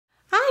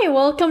Hi,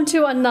 welcome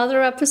to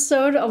another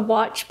episode of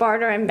Watch,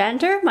 Barter, and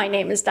Banter. My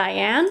name is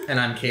Diane. And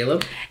I'm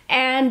Caleb.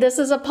 And this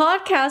is a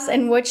podcast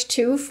in which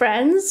two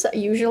friends,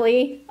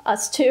 usually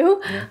us two,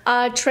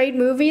 trade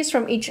movies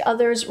from each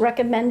other's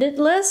recommended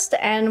list,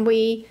 and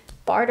we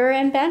barter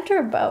and banter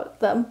about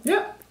them.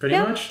 Yeah, pretty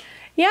much.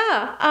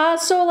 Yeah,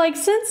 so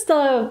since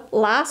the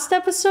last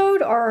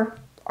episode, or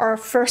our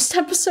first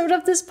episode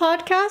of this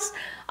podcast,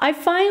 I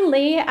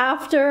finally,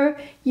 after,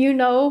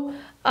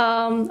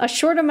 a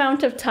short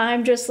amount of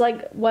time, just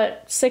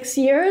 6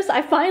 years,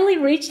 I finally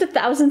reached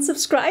 1,000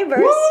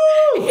 subscribers. Woo!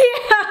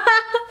 Yeah.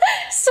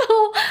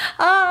 So,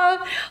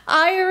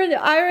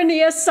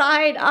 irony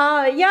aside,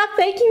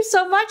 thank you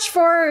so much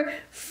for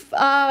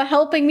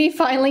helping me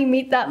finally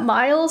meet that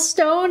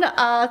milestone.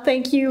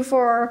 Thank you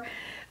for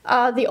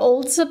the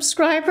old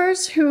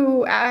subscribers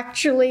who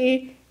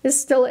actually is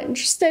still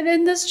interested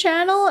in this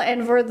channel,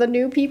 and for the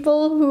new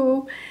people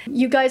who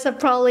you guys have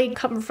probably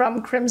come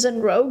from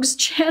Crimson Rogue's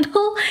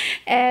channel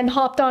and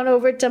hopped on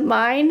over to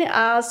mine.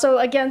 So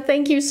again,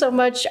 thank you so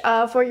much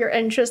for your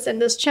interest in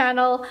this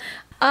channel.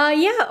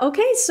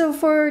 Okay, so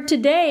for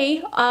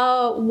today,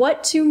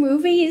 what two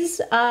movies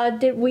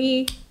did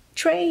we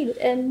trade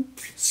in?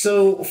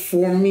 So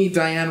for me,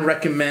 Diane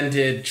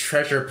recommended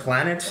Treasure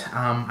Planet.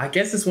 I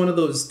guess it's one of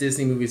those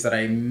Disney movies that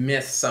I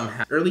missed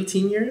somehow. Early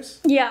teen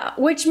years? Yeah,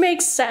 which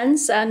makes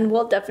sense, and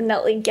we'll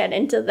definitely get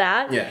into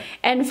that. Yeah.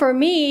 And for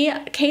me,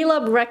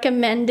 Caleb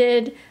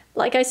recommended,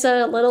 like I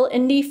said, a little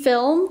indie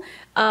film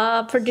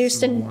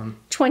produced in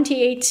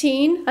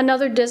 2018,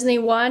 another Disney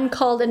one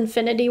called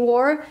Infinity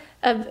War.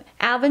 Of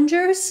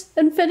Avengers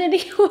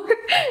Infinity War.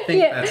 I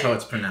think that's how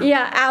it's pronounced.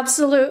 Yeah,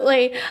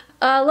 absolutely.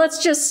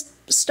 Let's just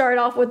start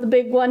off with the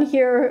big one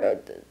here.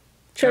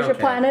 Treasure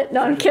Planet.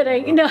 No, I'm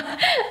kidding. No.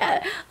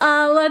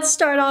 Let's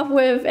start off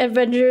with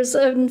Avengers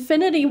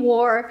Infinity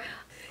War.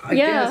 I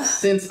guess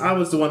since I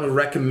was the one who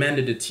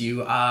recommended it to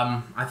you,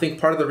 I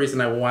think part of the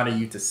reason I wanted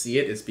you to see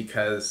it is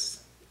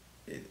because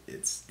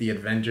it's the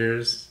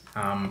Avengers.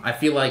 I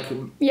feel like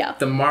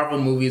the Marvel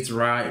movies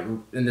right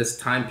in this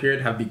time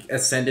period have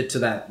ascended to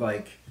that,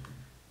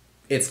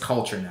 it's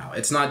culture now.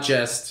 It's not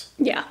just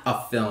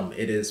a film.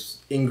 It is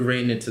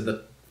ingrained into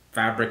the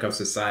fabric of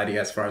society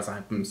as far as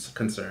I'm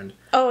concerned.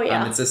 Oh,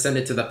 yeah. It's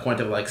ascended to the point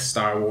of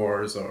Star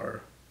Wars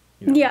or...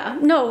 it's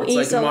easily.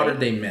 Like a modern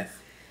day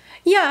myth.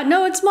 Yeah,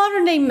 no, it's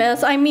modern day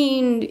myth. I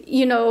mean,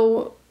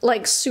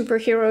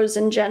 superheroes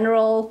in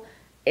general,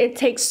 it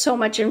takes so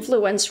much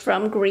influence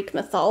from Greek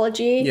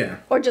mythology. Yeah.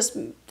 Or just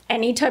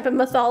any type of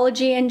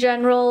mythology in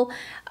general.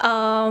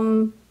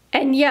 And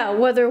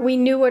whether we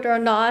knew it or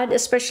not,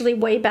 especially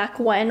way back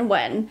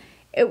when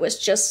it was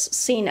just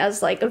seen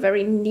as a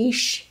very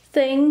niche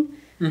thing.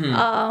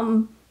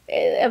 Mm-hmm.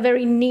 A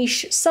very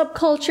niche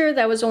subculture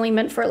that was only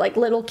meant for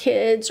little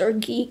kids or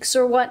geeks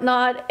or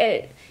whatnot.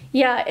 It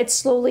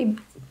slowly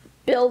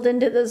built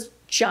into this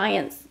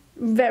giant,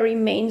 very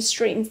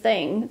mainstream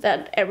thing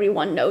that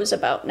everyone knows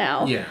about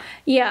now.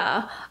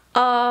 Yeah.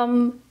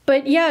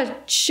 But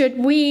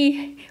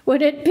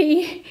would it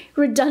be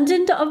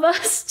redundant of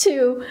us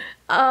to,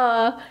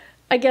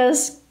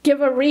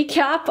 give a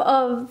recap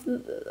of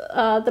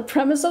the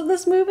premise of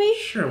this movie?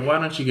 Sure, why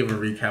don't you give a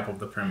recap of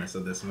the premise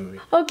of this movie?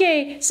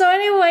 Okay, so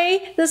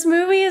anyway, this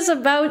movie is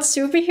about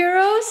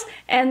superheroes,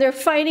 and they're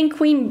fighting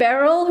Queen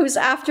Beryl, who's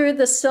after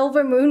the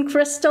Silver Moon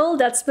Crystal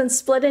that's been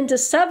split into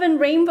 7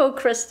 rainbow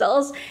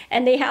crystals,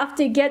 and they have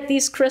to get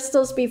these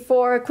crystals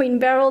before Queen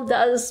Beryl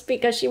does,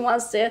 because she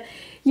wants to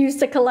use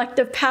the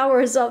collective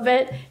powers of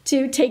it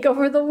to take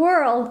over the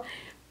world.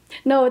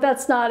 No,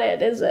 that's not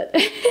it, is it?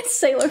 It's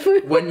Sailor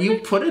Moon. When you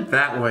put it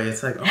that way,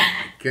 it's oh my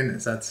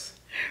goodness, that's...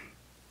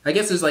 I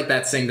guess there's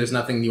that saying, there's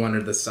nothing new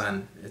under the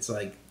sun. It's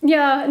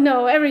yeah,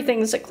 no,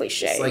 everything's a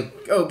cliche. It's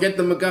get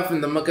the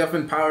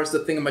MacGuffin powers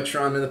the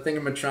Thingamatron, and the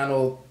Thingamatron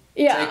will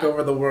take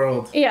over the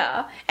world.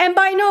 Yeah, and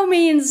by no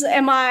means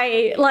am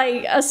I,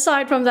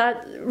 aside from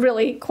that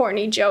really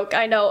corny joke,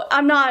 I know,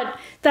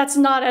 that's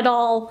not at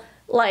all...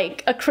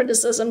 a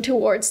criticism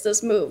towards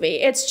this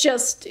movie. It's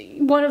just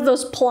one of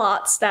those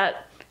plots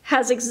that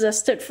has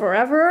existed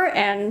forever,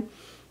 and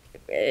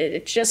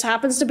it just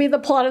happens to be the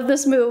plot of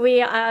this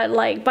movie.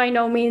 By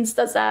no means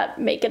does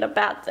that make it a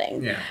bad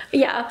thing.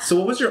 Yeah. So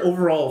what was your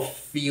overall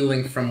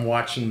feeling from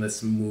watching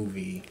this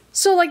movie?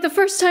 So the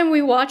first time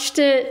we watched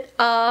it,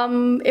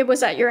 it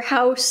was at your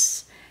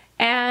house,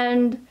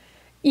 and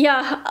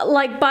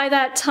by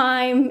that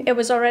time it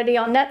was already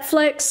on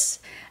Netflix.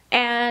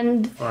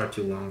 And far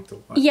too long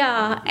to watch.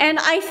 Yeah, and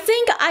I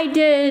think I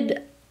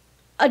did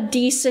a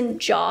decent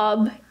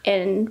job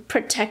in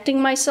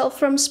protecting myself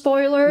from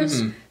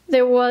spoilers. Mm-hmm.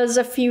 There was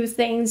a few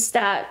things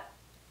that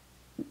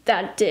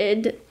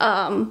did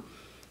that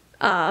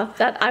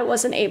I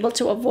wasn't able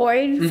to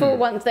avoid. Mm-hmm. For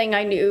one thing,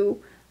 I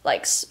knew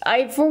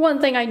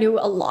I knew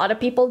a lot of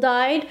people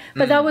died,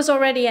 but that was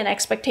already an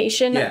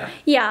expectation.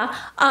 Yeah.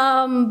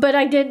 But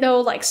I did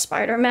know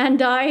Spider-Man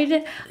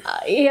died.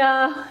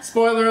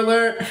 Spoiler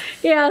alert.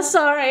 Yeah,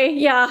 sorry.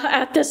 Yeah,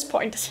 at this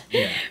point.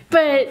 Yeah.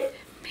 But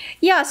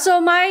yeah, so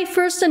my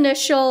first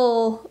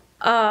initial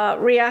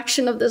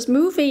reaction of this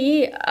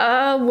movie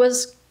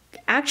was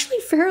actually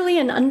fairly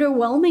an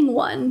underwhelming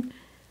one.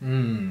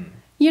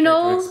 You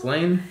know? To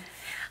explain?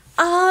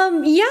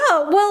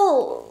 Yeah,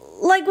 well,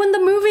 like when the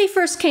movie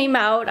first came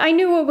out, I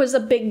knew it was a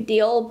big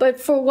deal, but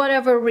for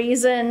whatever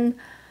reason,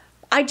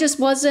 I just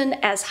wasn't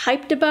as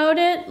hyped about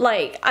it.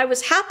 Like, I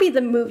was happy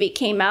the movie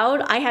came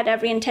out. I had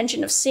every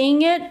intention of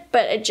seeing it,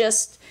 but it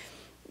just,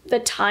 the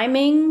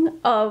timing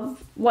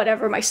of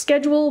whatever my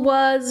schedule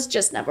was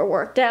just never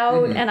worked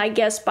out. And I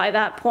guess by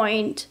that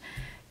point,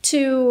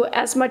 too,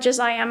 as much as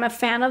I am a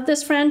fan of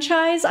this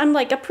franchise, I'm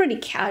like a pretty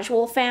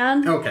casual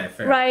fan. Okay,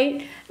 fair.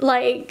 Right?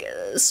 Like,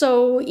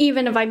 so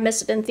even if I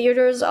miss it in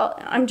theaters,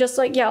 I'm just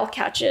like, yeah, I'll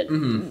catch it.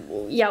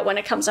 Yeah, when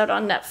it comes out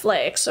on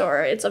Netflix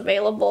or it's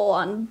available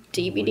on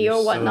DVD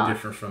or whatnot. So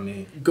different from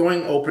me.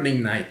 Going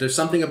opening night, there's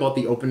something about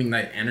the opening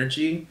night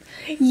energy.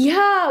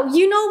 Yeah,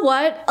 you know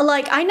what?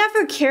 Like, I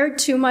never cared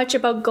too much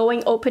about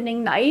going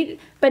opening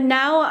night, but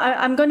now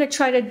I'm going to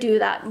try to do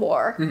that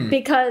more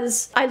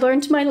because I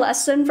learned my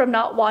lesson from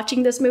not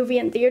watching this movie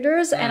in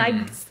theaters,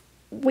 and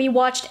we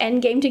watched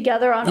Endgame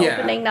together on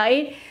opening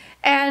night.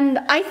 And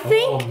I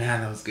think... Oh,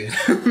 man, that was good.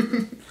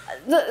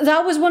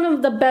 that was one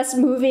of the best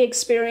movie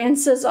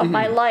experiences of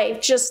my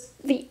life.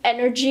 Just the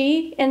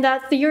energy in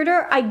that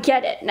theater. I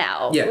get it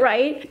now,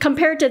 right?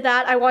 Compared to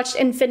that, I watched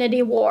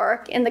Infinity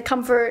War in the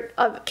comfort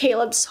of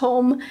Caleb's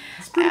home.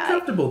 It's pretty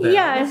comfortable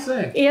there, I must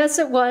say. Yes,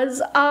 it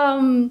was.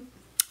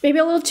 Maybe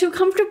a little too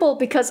comfortable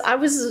because I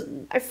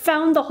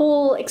found the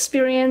whole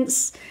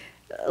experience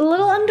a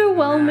little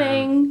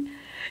underwhelming.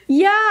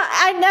 Yeah,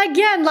 and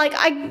again, like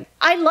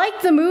I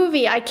liked the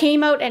movie. I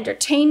came out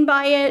entertained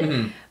by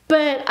it,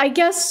 but I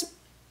guess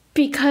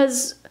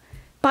because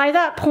by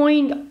that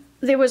point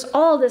there was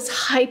all this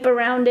hype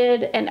around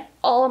it, and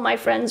all of my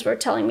friends were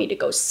telling me to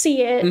go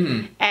see it,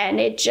 and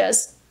it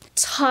just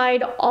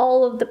tied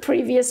all of the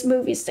previous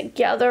movies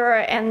together,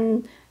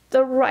 and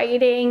the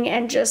writing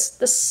and just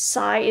the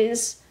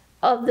size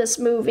of this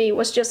movie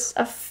was just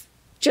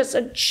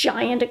a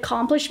giant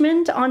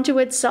accomplishment onto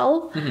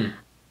itself.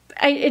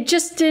 It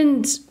just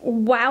didn't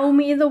wow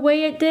me the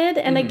way it did.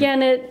 And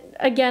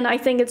again, I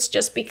think it's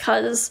just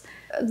because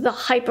the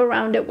hype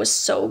around it was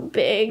so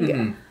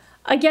big.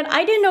 Again,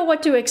 I didn't know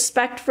what to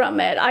expect from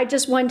it. I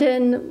just went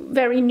in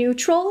very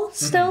neutral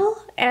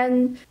still.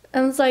 And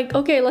I was like,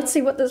 okay, let's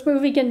see what this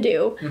movie can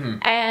do.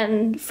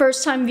 And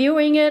first time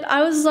viewing it,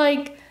 I was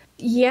like,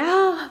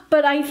 yeah.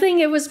 But I think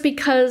it was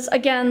because,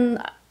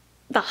 again,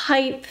 the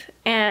hype,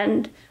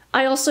 and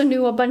I also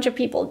knew a bunch of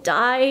people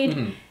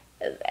died.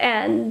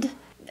 And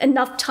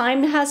enough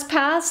time has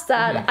passed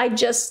that I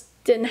just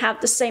didn't have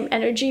the same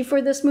energy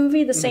for this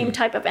movie, the same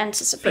type of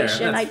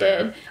anticipation I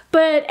did.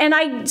 But, and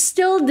I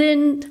still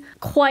didn't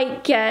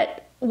quite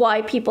get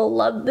why people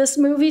loved this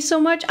movie so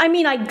much. I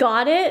mean, I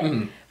got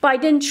it, but I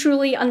didn't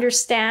truly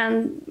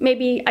understand,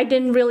 maybe I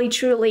didn't really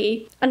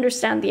truly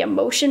understand the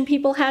emotion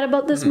people had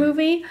about this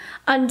movie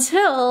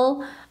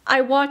until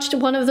I watched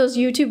one of those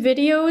YouTube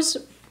videos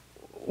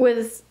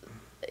with,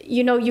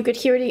 you know, you could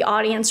hear the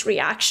audience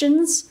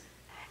reactions.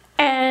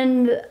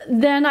 And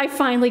then I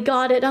finally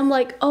got it. I'm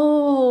like,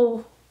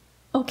 oh,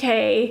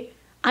 okay.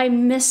 I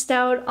missed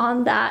out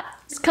on that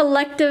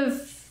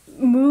collective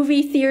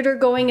movie theater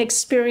going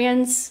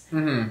experience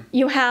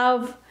you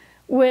have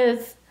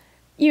with,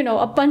 you know,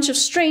 a bunch of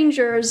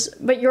strangers,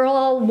 but you're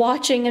all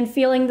watching and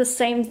feeling the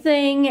same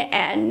thing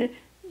and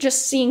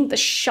just seeing the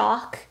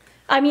shock.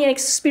 I mean,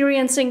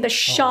 experiencing the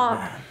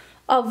shock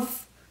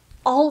of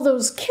all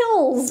those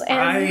kills.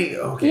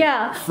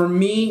 And for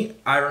me,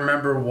 I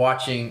remember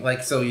watching,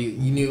 like, so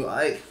you knew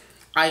I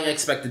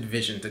expected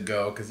Vision to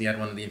go because he had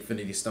one of the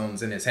Infinity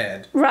Stones in his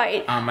head.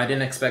 Right. I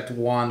didn't expect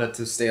Wanda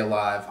to stay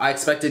alive. I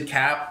expected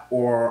Cap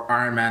or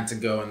Iron Man to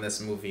go in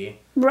this movie.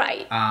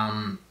 Right.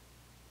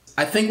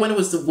 I think when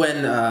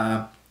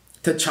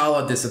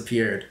T'Challa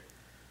disappeared,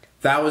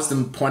 that was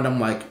the point. I'm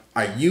like,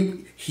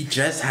 he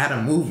just had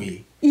a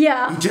movie.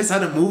 Yeah. He just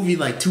had a movie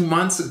like 2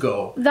 months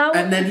ago.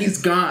 And then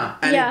he's gone.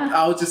 And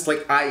I was just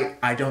like,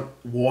 I don't,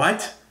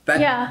 what?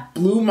 That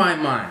blew my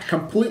mind.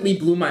 Completely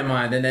blew my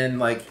mind. And then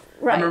like,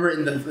 I remember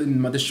in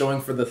the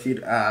showing for the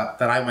theater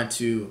that I went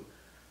to,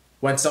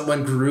 when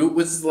Groot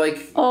was like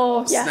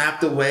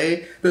snapped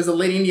away, there's a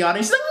lady in the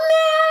audience, she's like,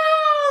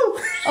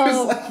 no!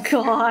 Oh, like,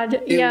 God.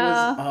 It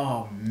was,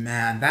 oh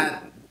man,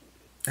 that,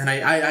 and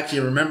I actually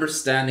remember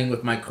standing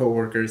with my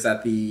coworkers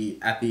at the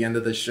end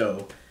of the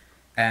show,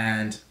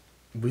 and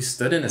we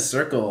stood in a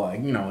circle,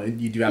 like, you know,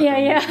 you do have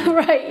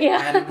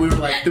and we were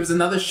like, there was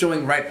another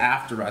showing right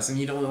after us, and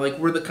you know, like,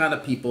 we're the kind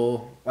of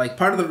people, like,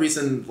 part of the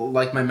reason,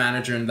 like, my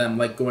manager and them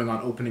like going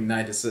on opening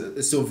night is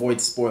to avoid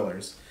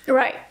spoilers.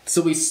 Right.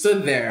 So we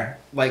stood there,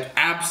 like,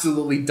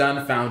 absolutely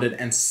dumbfounded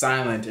and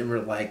silent, and we're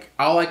like,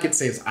 all I could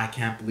say is, I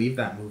can't believe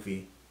that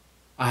movie.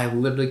 I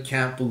literally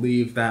can't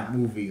believe that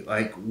movie.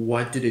 Like,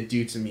 what did it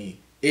do to me?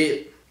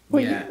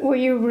 Were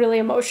you really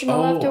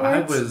emotional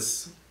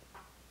afterwards?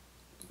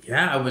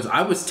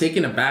 I was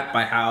taken aback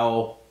by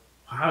how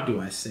do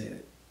I say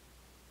it?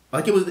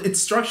 Like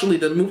it's structurally,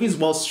 the movie's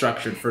well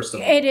structured, first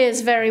of all. It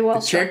is very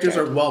well structured. The characters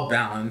are well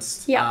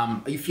balanced. Yeah.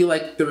 You feel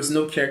like there was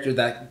no character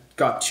that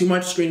got too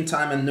much screen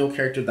time and no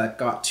character that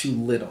got too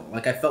little.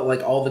 Like I felt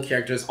like all the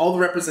characters, all the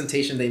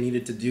representation they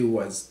needed to do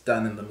was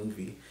done in the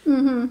movie.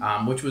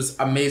 Which was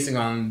amazing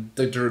on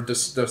the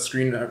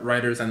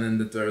screenwriters and then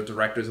the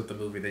directors of the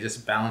movie. They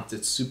just balanced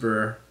it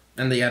super...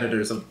 And the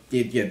editors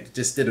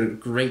just did a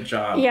great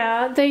job.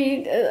 Yeah,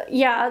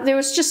 there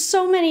was just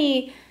so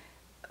many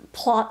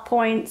plot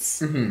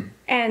points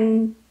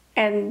and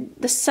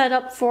the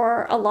setup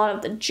for a lot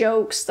of the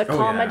jokes, the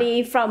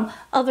comedy from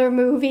other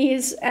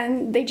movies,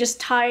 and they just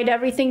tied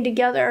everything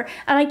together.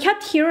 And I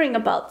kept hearing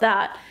about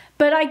that.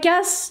 But I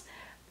guess,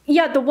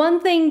 the one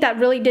thing that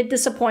really did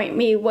disappoint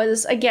me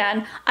was,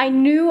 again, I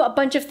knew a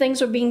bunch of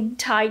things were being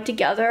tied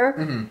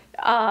together.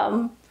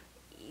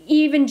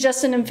 Even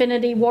just in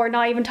Infinity War,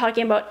 not even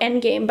talking about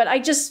Endgame, but I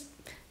just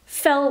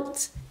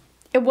felt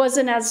it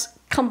wasn't as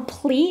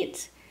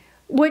complete,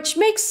 which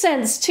makes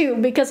sense too,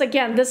 because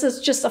again, this is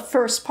just a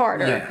first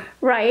parter,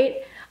 right?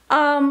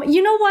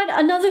 You know what?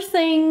 Another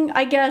thing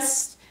I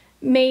guess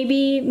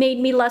maybe made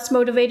me less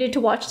motivated to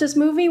watch this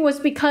movie was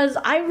because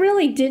I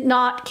really did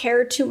not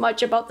care too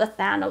much about the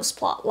Thanos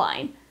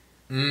plotline.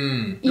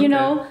 You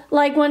know,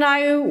 like when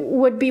I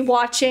would be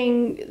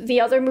watching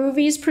the other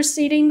movies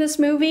preceding this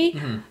movie,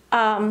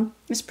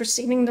 is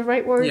preceding the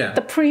right word? Yeah.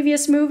 The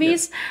previous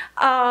movies.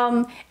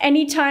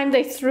 Anytime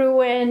they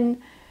threw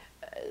in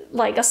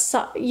like a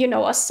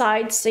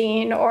side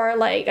scene or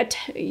like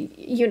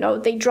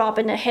they drop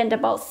in a hint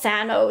about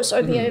Thanos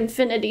or the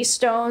Infinity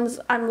Stones,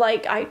 I'm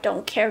like, I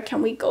don't care.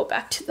 Can we go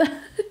back to the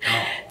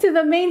to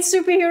the main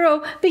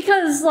superhero?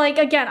 Because like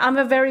again, I'm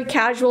a very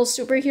casual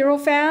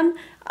superhero fan.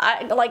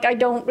 I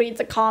don't read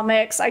the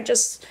comics. I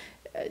just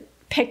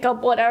pick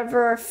up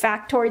whatever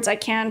factoids I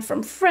can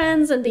from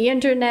friends and the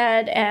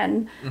internet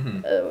and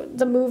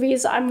the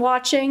movies I'm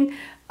watching.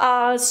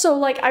 So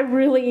like I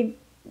really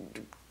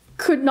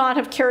could not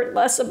have cared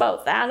less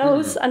about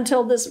Thanos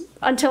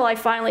until I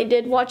finally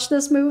did watch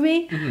this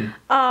movie.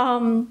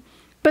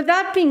 But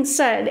that being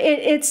said,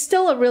 it's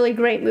still a really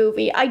great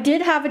movie. I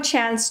did have a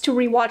chance to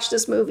rewatch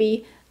this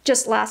movie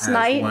just last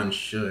night.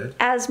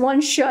 As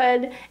one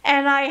should.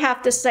 And I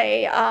have to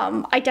say,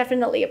 I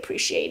definitely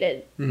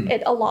appreciated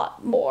it a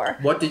lot more.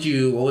 What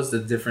was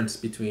the difference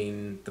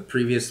between the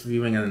previous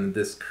viewing and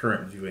this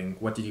current viewing?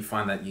 What did you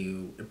find that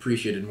you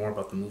appreciated more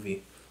about the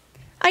movie?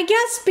 I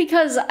guess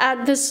because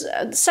at this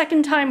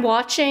second time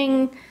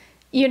watching,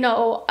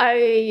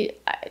 I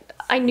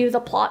knew the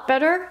plot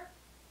better.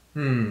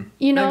 I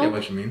get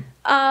what you mean.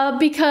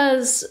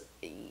 Because,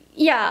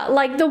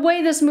 like the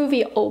way this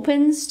movie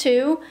opens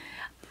too,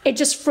 it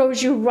just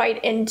throws you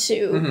right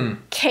into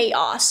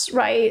chaos,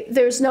 right?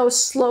 There's no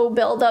slow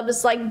buildup.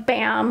 It's like,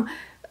 bam,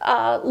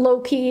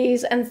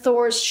 Loki's and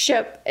Thor's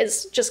ship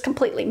is just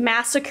completely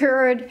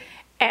massacred,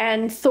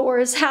 and Thor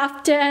is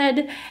half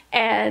dead,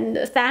 and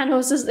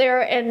Thanos is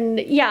there.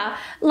 And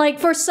like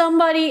for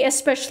somebody,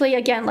 especially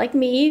again, like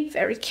me,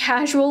 very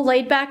casual,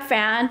 laid back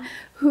fan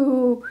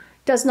who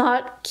does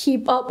not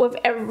keep up with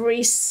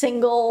every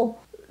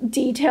single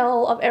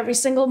detail of every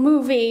single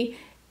movie,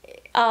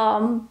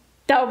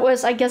 that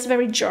was, I guess,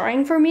 very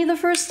jarring for me the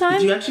first time.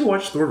 Did you actually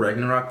watch Thor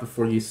Ragnarok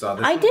before you saw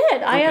this? I did.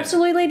 Okay. I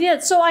absolutely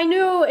did. So I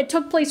knew it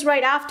took place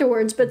right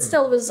afterwards, but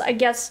still was, I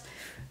guess,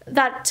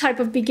 that type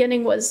of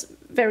beginning was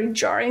very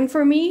jarring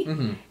for me.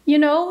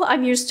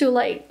 I'm used to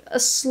like a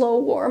slow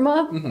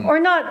warm-up. Or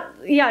not,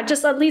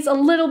 just at least a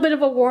little bit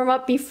of a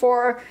warm-up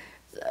before,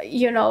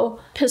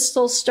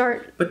 pistols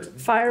start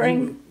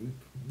firing.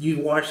 You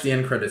watched the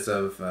end credits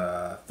of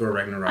Thor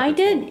Ragnarok. I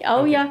did.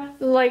 Oh, okay. Yeah.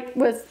 Like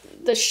with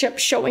the ship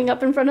showing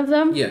up in front of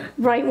them. Yeah.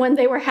 Right when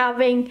they were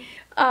having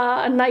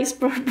a nice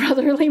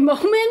brotherly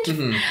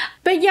moment.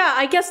 But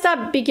I guess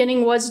that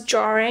beginning was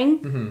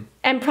jarring.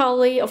 And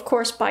probably, of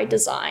course, by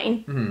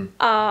design.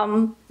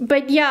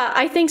 But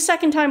I think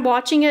second time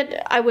watching it,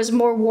 I was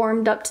more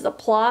warmed up to the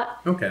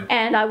plot. Okay.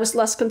 And I was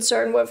less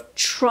concerned with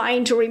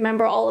trying to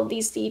remember all of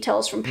these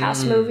details from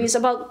past movies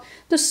about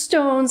the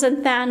stones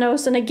and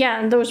Thanos. And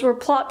again, those were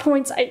plot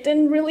points I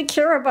didn't really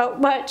care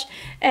about much.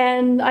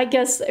 And I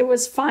guess it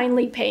was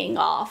finally paying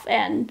off.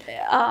 And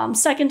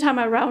second time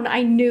around,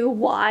 I knew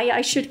why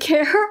I should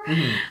care.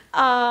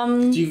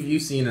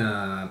 You've seen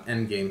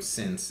Endgame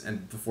since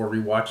and before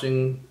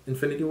rewatching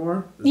Infinity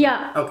War?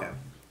 Okay.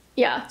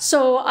 Yeah,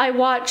 so I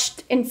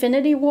watched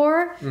Infinity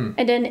War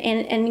and then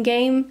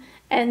Endgame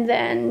and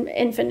then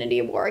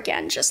Infinity War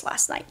again just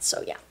last night,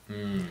 so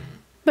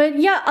But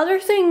other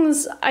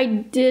things I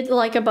did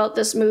like about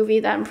this movie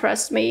that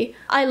impressed me.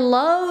 I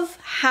love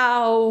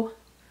how,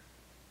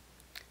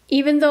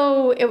 even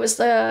though it was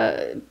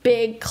the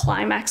big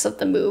climax of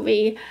the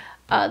movie,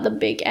 the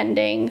big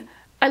ending,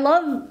 I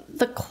love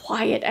the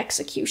quiet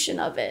execution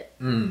of it.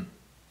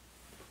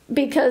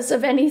 Because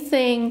if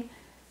anything,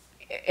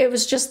 it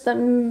was just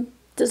them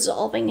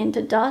dissolving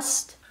into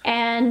dust,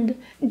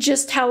 and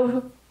just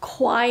how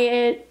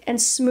quiet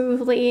and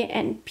smoothly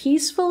and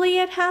peacefully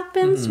it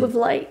happens with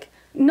like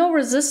no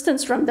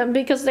resistance from them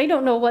because they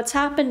don't know what's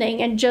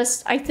happening. And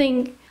just, I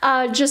think,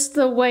 just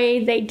the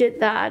way they did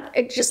that,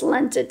 it just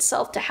lent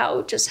itself to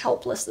how just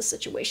helpless the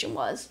situation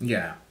was.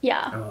 Yeah.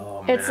 Yeah.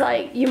 Oh, it's man.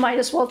 like, you might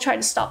as well try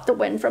to stop the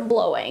wind from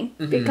blowing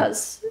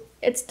because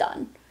it's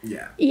done.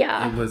 Yeah.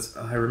 Yeah. It was,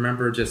 I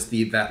remember just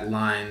that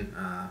line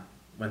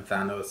when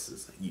Thanos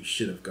is like, you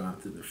should have gone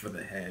for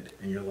the head.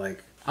 And you're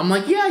like, I'm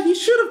like, yeah, he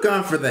should have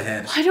gone for the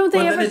head. Why don't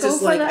they ever go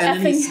for the and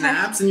then he effing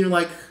snaps head? and you're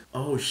like,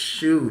 oh,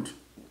 shoot.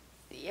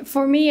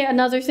 For me,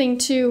 another thing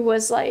too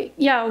was like,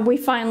 yeah, we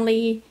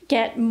finally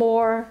get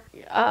more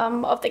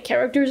of the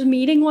characters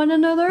meeting one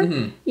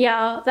another.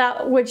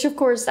 Yeah, which of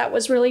course that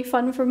was really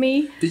fun for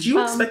me. Did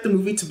you expect the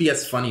movie to be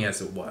as funny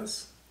as it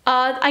was?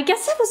 I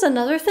guess that was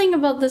another thing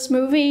about this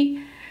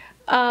movie.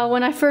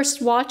 When I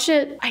first watched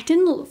it, I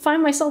didn't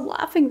find myself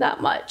laughing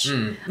that much.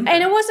 Okay.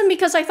 And it wasn't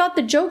because I thought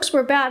the jokes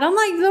were bad. I'm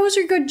like, those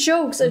are good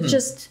jokes. It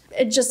just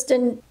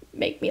didn't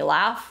make me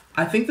laugh.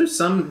 I think there's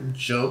some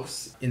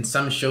jokes in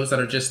some shows that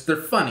are just, they're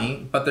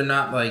funny, but they're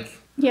not like,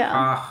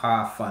 ha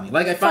ha funny.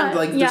 Like I find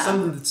like there's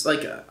something that's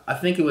like, I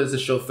think it was the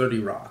show 30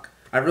 Rock.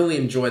 I really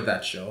enjoyed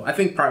that show. I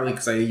think partly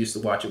because I used to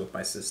watch it with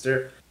my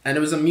sister. And it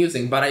was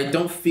amusing, but I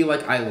don't feel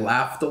like I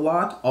laughed a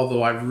lot,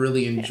 although I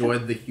really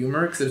enjoyed the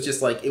humor, because it was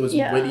just like, it was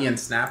witty and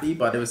snappy,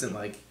 but it wasn't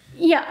like,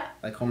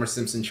 like Homer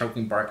Simpson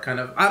choking Bart kind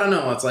of. I don't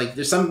know, it's like,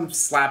 there's some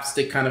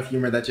slapstick kind of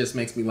humor that just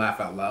makes me laugh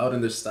out loud,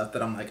 and there's stuff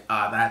that I'm like,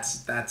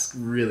 that's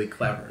really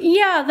clever.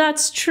 Yeah,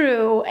 that's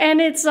true. And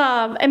it's,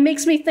 it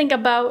makes me think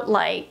about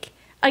like,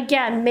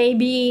 again,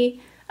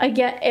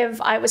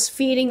 if I was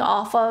feeding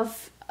off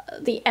of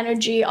the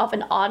energy of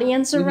an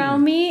audience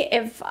around me,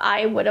 if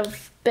I would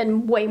have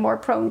been way more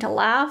prone to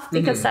laugh,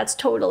 because that's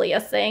totally a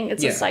thing.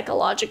 It's a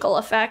psychological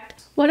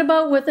effect. What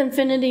about with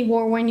Infinity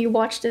War when you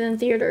watched it in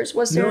theaters?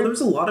 There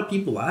was a lot of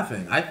people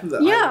laughing.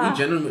 We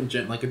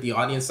genuinely, like the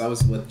audience I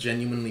was with,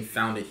 genuinely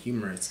found it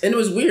humorous. And it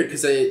was weird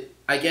because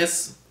I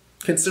guess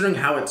considering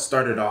how it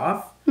started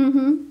off,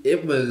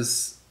 it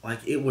was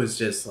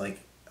just like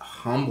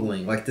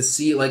humbling, like to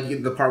see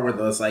like the part where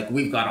it's like,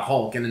 we've got a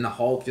Hulk, and then the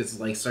Hulk just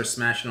like starts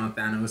smashing on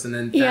Thanos, and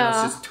then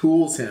Thanos just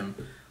tools him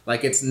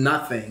like it's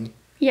nothing.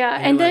 Yeah,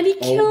 and then he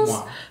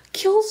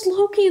kills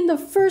Loki in the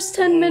first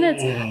 10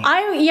 minutes.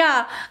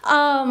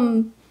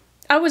 I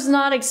was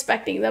not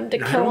expecting them to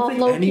kill off Loki. I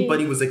don't think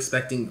anybody was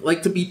expecting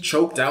like to be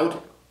choked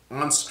out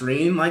on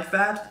screen like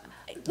that.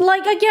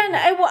 Like, again,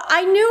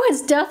 I knew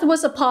his death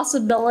was a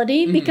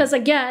possibility because,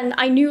 again,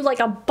 I knew like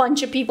a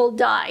bunch of people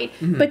died.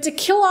 But to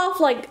kill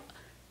off like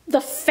the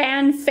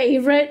fan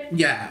favorite.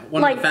 Yeah,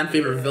 one of the fan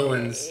favorite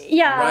villains.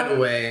 Yeah. Right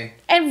away.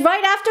 And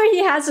right after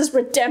he has his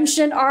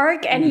redemption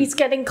arc and he's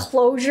getting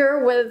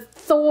closure with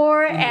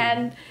Thor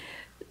and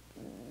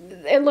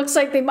it looks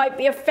like they might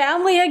be a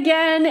family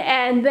again,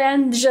 and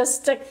then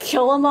just to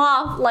kill him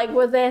off like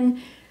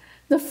within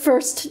the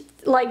first,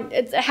 like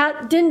it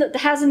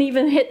hasn't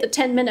even hit the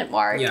 10-minute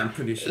mark. Yeah, I'm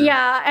pretty sure.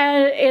 Yeah,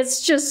 and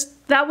it's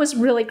just, that was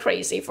really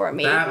crazy for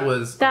me. That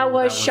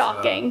was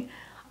shocking.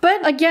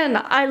 But again,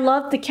 I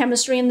loved the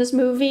chemistry in this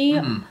movie.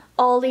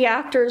 All the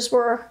actors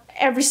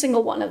every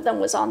single one of them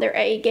was on their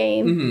A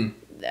game.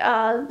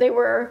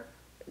 There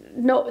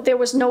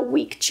was no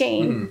weak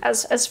chain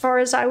as far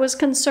as I was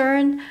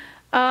concerned.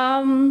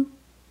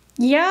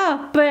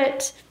 Yeah,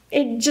 but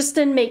it just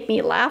didn't make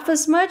me laugh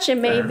as much.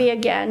 And maybe,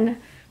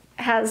 again,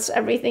 has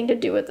everything to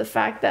do with the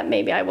fact that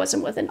maybe I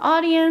wasn't with an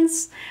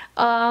audience.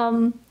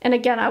 And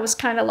again, I was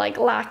kind of like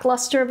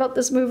lackluster about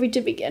this movie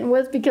to begin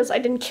with because I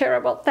didn't care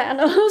about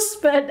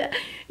Thanos. But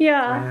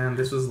yeah. Man,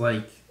 this was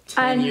like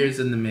 10 years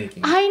in the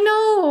making. I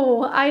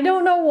know. I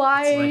don't know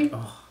why. It's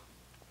like,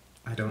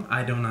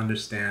 I don't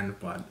understand,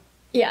 but.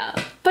 Yeah,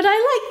 but I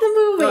like the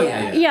movie.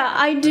 Oh, yeah,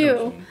 I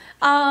do.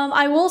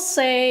 I will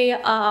say,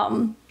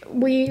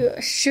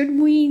 should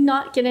we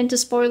not get into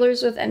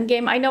spoilers with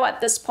Endgame? I know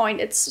at this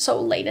point it's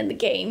so late in the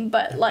game,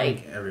 but I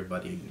think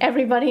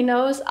everybody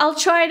knows. I'll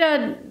try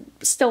to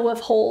still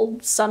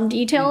withhold some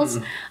details.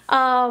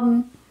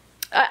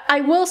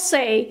 I will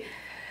say,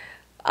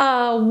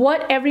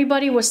 what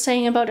everybody was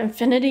saying about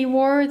Infinity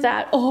War,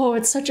 that,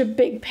 it's such a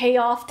big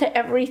payoff to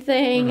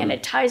everything and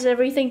it ties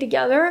everything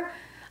together.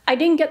 I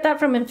didn't get that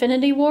from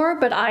Infinity War,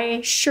 but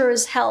I sure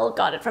as hell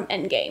got it from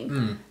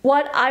Endgame.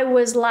 What I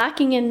was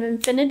lacking in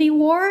Infinity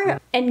War,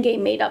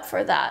 Endgame made up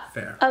for that.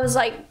 Fair. I was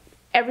like,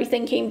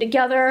 everything came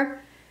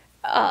together.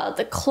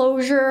 The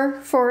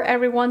closure for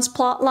everyone's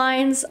plot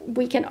lines.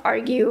 We can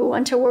argue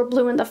until we're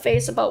blue in the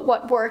face about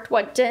what worked,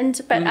 what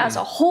didn't, but as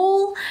a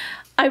whole,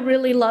 I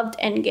really loved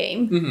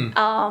Endgame.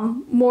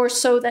 More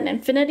so than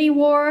Infinity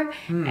War.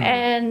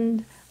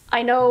 And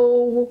I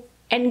know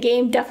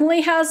Endgame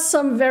definitely has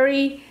some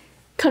very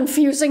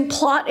confusing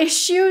plot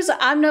issues.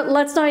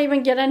 Let's not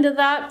even get into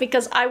that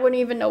because I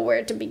wouldn't even know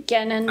where to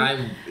begin. And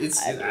we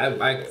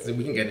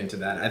can get into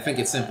that. I think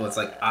it's simple. It's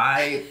like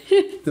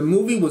the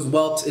movie was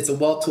it's a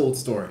well-told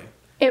story.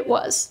 It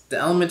was. The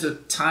element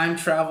of time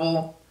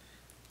travel,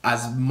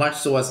 as much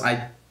so as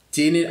I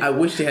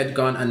wish they had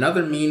gone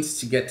another means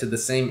to get to the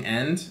same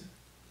end.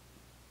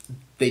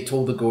 they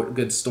told a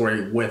good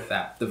story with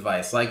that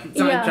device. Like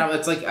time travel,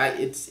 it's like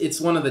it's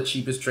one of the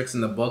cheapest tricks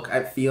in the book.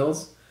 It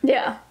feels.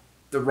 Yeah.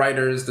 The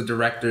writers, the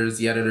directors,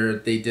 the editor,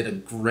 they did a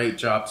great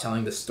job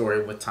telling the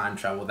story with time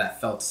travel that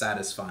felt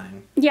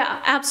satisfying.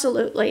 Yeah,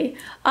 absolutely.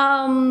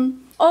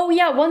 Oh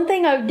yeah, one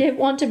thing I did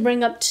want to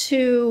bring up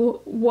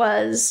too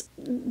was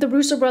the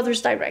Russo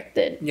brothers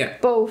directed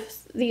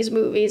both these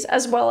movies,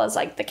 as well as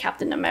like the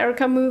Captain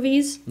America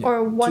movies,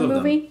 or one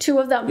movie, two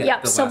of them.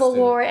 Yeah, Civil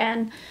War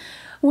and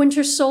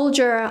Winter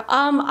Soldier.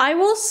 I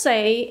will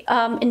say,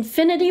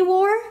 Infinity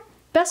War,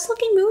 best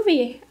looking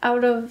movie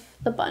out of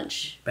the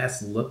bunch.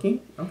 Best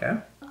looking? Okay.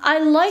 I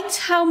liked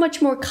how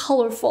much more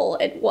colorful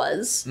it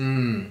was.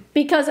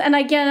 Because, and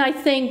again, I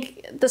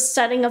think the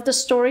setting of the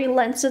story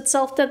lends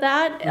itself to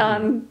that.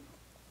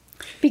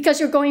 Because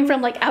you're going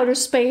from like outer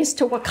space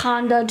to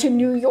Wakanda to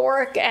New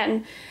York,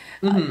 and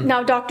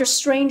now Doctor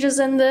Strange is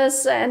in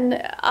this, and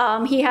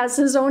he has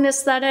his own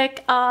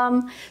aesthetic.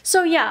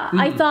 So yeah,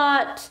 I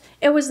thought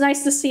it was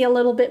nice to see a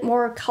little bit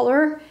more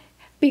color,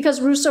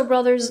 because Russo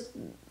brothers,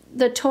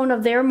 the tone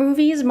of their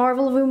movies,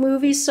 Marvel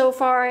movies so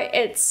far,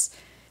 it's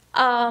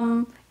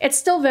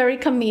still very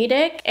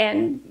comedic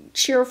and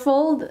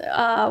cheerful,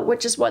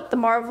 which is what the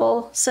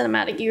Marvel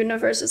Cinematic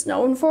Universe is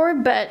known for,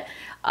 but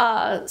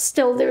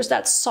still there's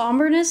that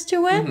somberness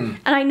to it.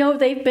 And I know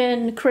they've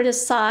been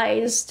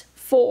criticized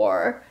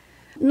for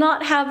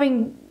not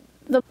having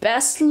the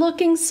best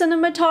looking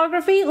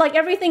cinematography. Like,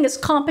 everything is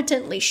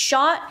competently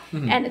shot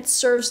and it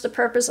serves the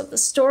purpose of the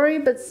story,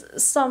 but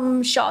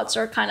some shots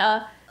are kind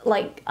of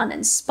like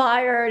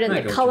uninspired, and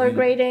the color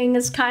grading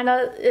is kind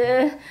of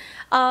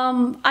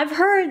I've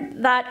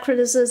heard that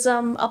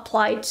criticism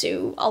applied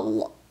to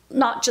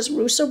not just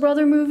Russo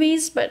brother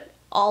movies, but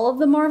all of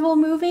the Marvel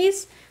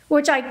movies,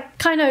 which I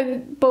kind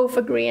of both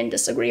agree and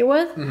disagree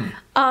with.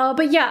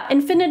 But yeah,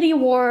 Infinity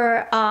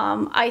War,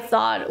 I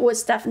thought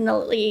was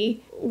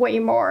definitely way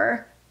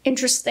more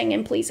interesting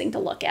and pleasing to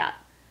look at.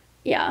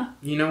 Yeah.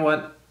 You know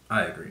what?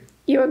 I agree.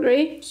 You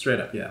agree?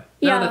 Straight up, yeah.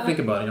 Now that I think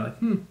about it, you're like,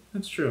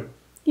 that's true.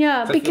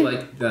 Yeah, because I feel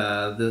like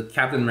the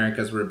Captain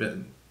Americas were a bit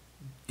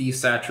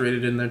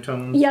desaturated in their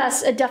tones.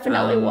 Yes, it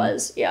definitely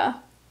was. Yeah.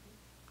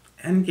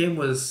 Endgame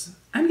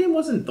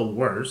wasn't the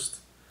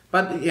worst,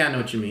 but yeah, I know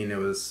what you mean. It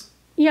was.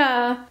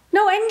 Yeah.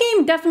 No,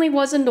 Endgame definitely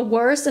wasn't the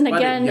worst, and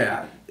again.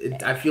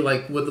 I feel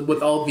like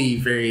with all the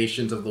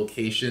variations of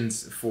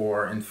locations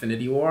for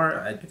Infinity War,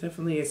 I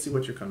definitely see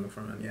what you're coming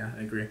from, and yeah,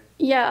 I agree.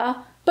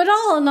 Yeah, but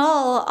all in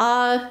all,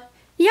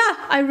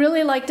 I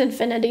really liked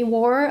Infinity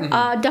War.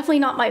 Definitely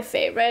not my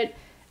favorite.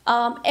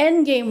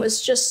 Endgame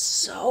was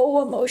just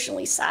so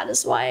emotionally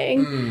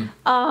satisfying.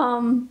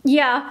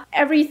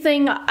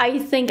 Everything I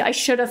think I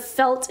should have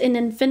felt in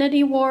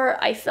Infinity War,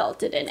 I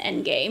felt it in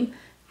Endgame.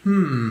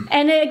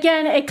 And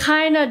again, it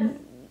kind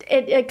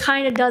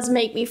of does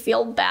make me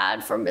feel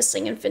bad for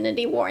missing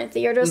Infinity War in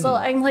theaters. So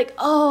I'm like,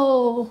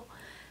 oh,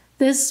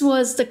 this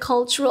was the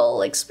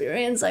cultural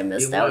experience I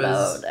missed out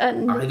on.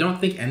 And I don't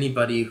think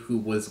anybody who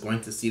was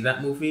going to see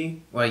that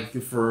movie, like,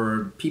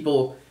 for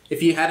people.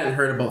 If you hadn't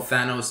heard about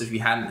Thanos, if you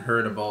hadn't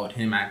heard about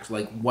him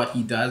like what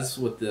he does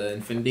with the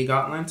Infinity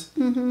Gauntlet,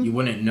 you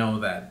wouldn't know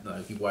that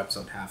he wipes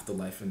out half the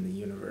life in the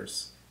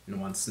universe in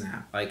one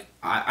snap. Like,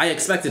 I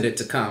expected it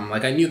to come.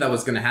 Like, I knew that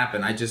was going to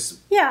happen. I just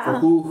for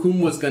whom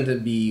was going to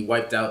be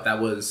wiped out, that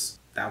was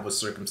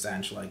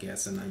circumstantial, I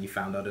guess, and then you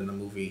found out in the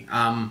movie.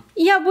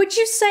 Would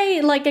you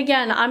say, like,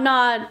 again, I'm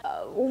not...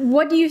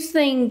 what do you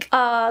think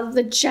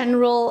the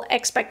general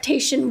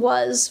expectation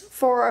was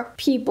for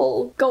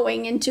people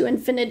going into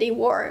Infinity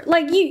War?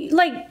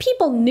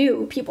 People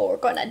knew people were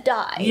going to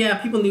die. Yeah,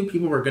 people knew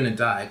people were going to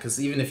die, because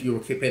even if you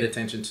paid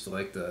attention to,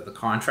 like, the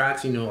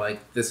contracts, you know,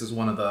 like, this is a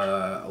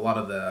lot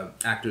of the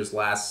actors'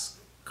 last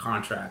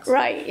contracts.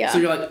 Right, yeah. So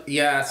you're like,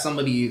 yeah,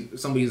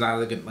 somebody's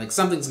either going to... Like,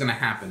 something's going to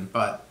happen,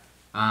 but...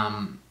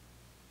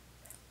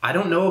 I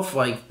don't know if,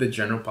 like, the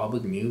general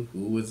public knew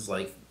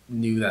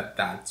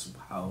that's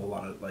how a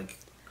lot of, like,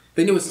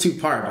 they knew it was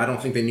two-part, but I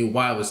don't think they knew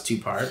why it was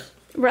two-part.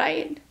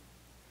 Right.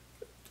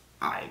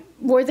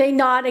 Were they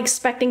not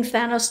expecting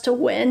Thanos to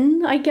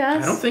win, I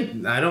guess?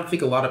 I don't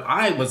think a lot of...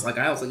 I was like,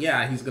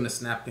 yeah, he's gonna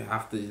snap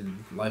half the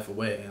life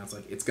away. And I was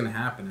like, it's gonna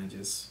happen,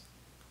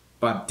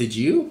 But did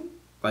you?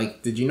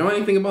 Like, did you know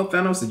anything about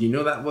Thanos? Did you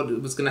know that what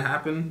was gonna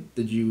happen?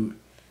 Did you...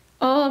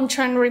 Oh, I'm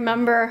trying to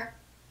remember.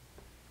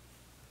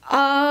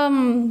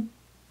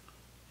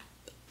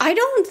 I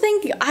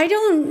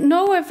don't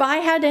know if I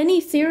had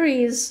any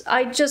theories.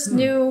 I just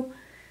knew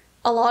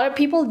a lot of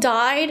people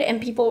died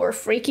and people were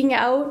freaking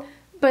out,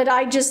 but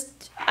I guess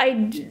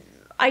I'm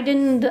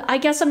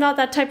not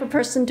that type of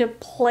person to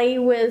play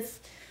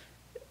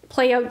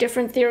out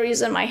different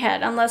theories in my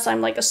head unless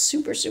I'm like a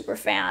super, super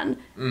fan,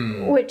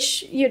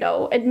 which, you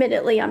know,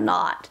 admittedly I'm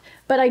not,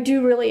 but I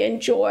do really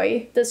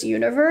enjoy this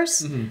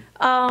universe.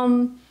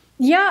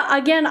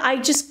 Again, I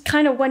just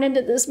kind of went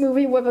into this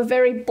movie with a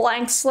very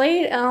blank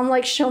slate, and I'm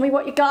like, show me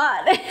what you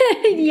got.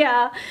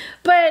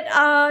 But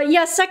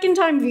second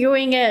time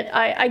viewing it,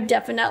 I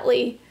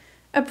definitely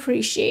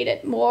appreciate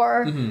it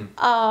more.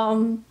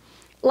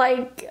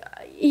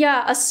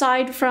 yeah,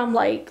 aside from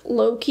like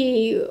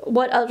Loki,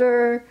 what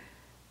other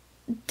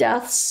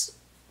deaths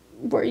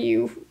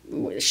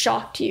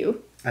shocked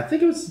you? I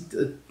think it was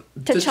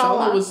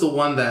T'Challa was the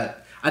one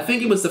that I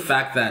think it was the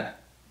fact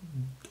that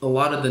a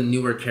lot of the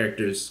newer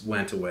characters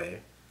went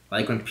away.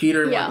 Like when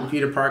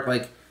Peter Park,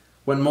 like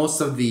when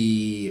most of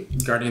the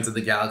Guardians of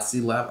the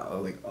Galaxy left, I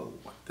was like, oh,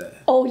 what the?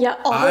 Oh yeah,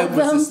 all of them.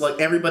 I was just like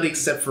everybody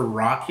except for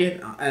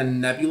Rocket and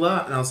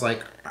Nebula, and I was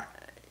like,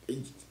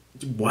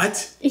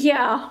 what?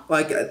 Yeah.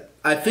 Like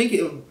I think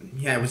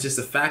it was just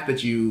the fact that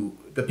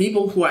the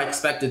people who I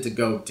expected to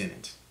go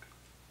didn't.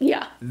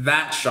 Yeah.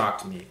 That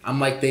shocked me. I'm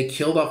like, they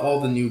killed off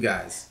all the new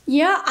guys.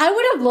 Yeah, I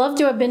would have loved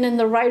to have been in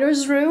the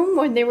writer's room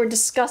when they were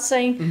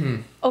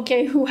discussing,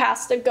 okay, who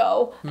has to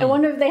go. I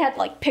wonder if they had,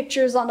 like,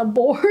 pictures on a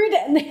board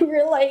and they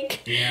were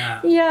like,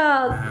 yeah.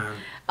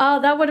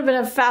 That would have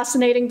been a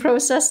fascinating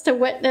process to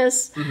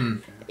witness.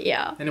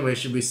 Yeah. Anyway,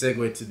 should we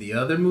segue to the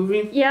other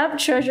movie? Yep,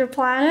 Treasure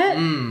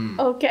Planet.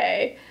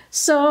 Okay.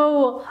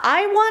 So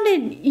I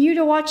wanted you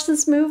to watch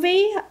this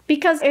movie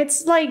because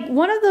it's like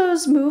one of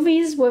those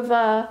movies with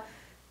a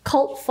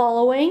cult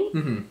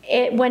following.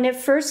 When it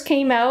first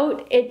came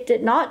out, it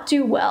did not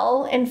do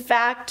well. In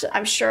fact,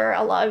 I'm sure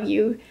a lot of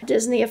you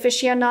Disney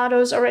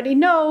aficionados already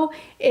know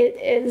it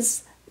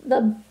is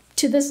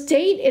to this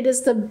date, it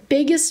is the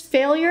biggest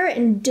failure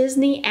in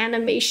Disney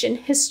animation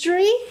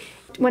history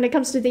when it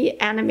comes to the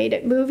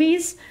animated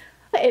movies.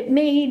 It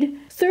made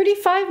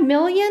 $35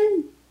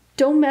 million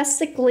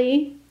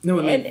domestically. No,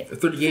 it made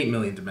 $38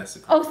 million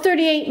domestically. Oh,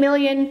 $38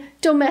 million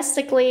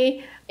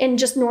domestically in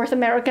just North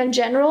America in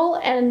general,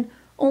 and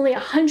only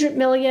 $100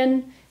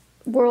 million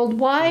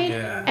worldwide,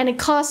 and it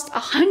cost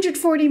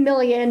 $140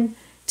 million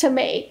to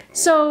make.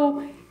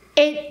 So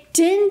it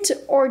didn't,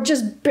 or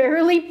just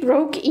barely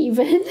broke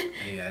even.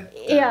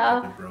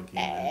 Broke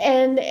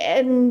even.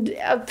 And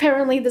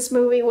apparently this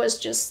movie was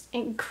just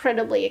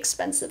incredibly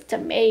expensive to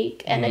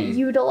make, and it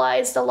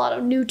utilized a lot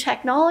of new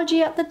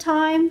technology at the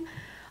time.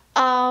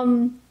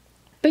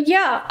 But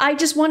yeah, I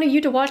just wanted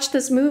you to watch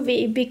this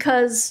movie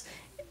because,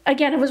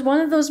 again, it was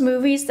one of those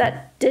movies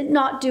that did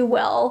not do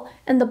well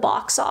in the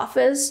box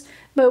office.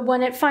 But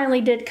when it finally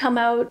did come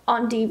out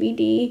on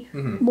DVD,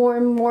 more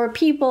and more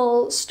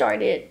people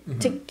started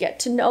to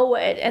get to know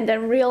it and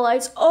then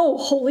realize, oh,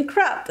 holy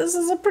crap, this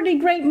is a pretty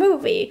great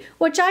movie,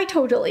 which I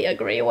totally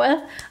agree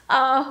with.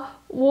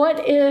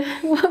 What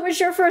was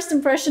your first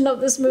impression of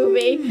this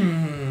movie?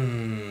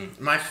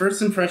 My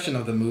first impression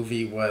of the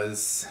movie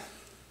was,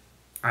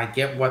 I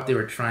get what they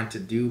were trying to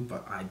do,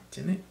 but I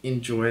didn't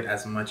enjoy it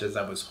as much as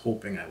I was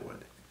hoping I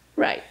would.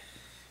 Right.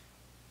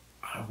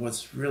 I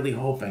was really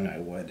hoping I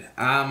would.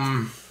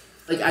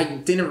 Like, I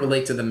didn't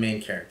relate to the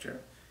main character.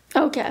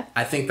 Okay.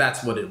 I think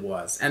that's what it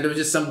was. And there was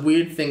just some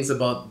weird things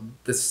about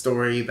the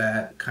story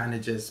that kind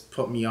of just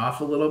put me off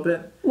a little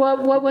bit.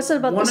 What was it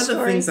about the story?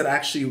 One of the things that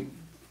actually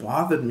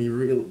bothered me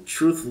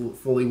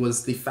truthfully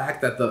was the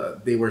fact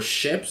that they were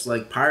ships,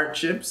 like pirate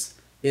ships,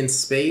 in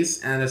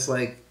space, and it's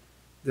like,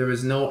 there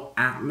was no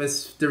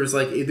atmosphere. There was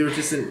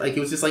just it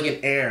was just like an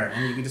air,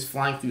 and you could just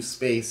flying through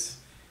space.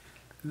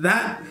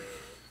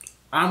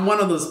 I'm one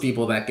of those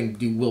people that can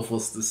do willful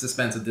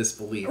suspense of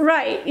disbelief.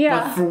 Right,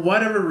 yeah. But for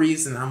whatever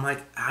reason, I'm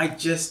like, I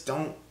just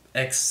don't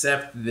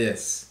accept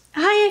this.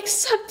 I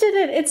accepted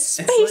it. It's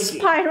space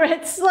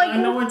pirates. Like, I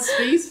know it's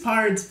space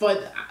pirates,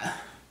 but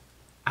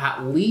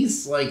at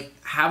least like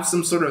have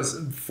some sort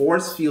of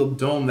force field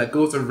dome that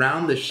goes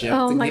around the ship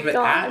to give it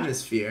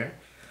atmosphere.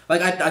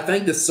 Like, I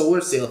think the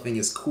solar sail thing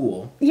is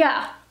cool.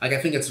 Yeah. Like,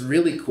 I think it's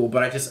really cool,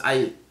 but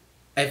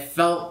I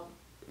felt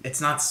it's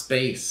not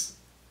space.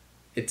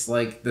 It's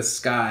like the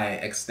sky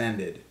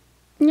extended.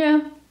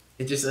 Yeah.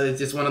 It's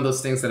just one of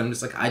those things that I'm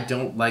just like, I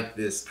don't like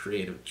this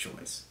creative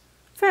choice.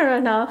 Fair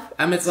enough.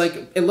 I mean, it's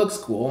like, it looks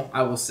cool,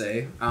 I will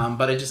say,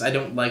 but I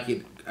don't like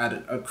it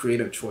at a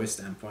creative choice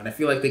standpoint. I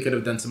feel like they could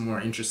have done some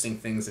more interesting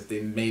things if they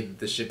made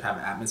the ship have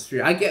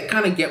atmosphere. I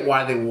kind of get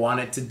why they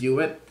wanted to do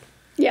it.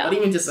 Yeah. But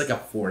even just like a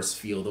force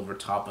field over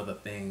top of the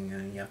thing,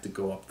 and you have to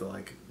go up the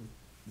like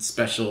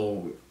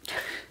special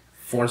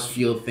force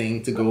field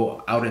thing to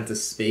go out into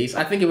space.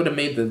 I think it would have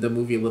made the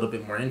movie a little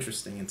bit more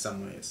interesting in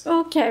some ways.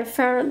 Okay,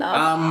 fair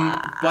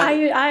enough. But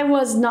I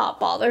was not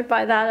bothered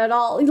by that at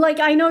all.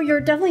 Like, I know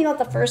you're definitely not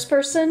the first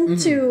person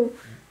to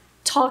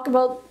talk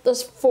about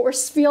this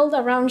force field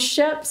around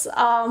ships.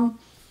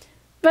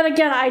 But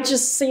again, I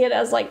just see it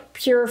as like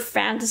pure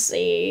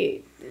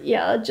fantasy.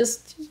 Yeah,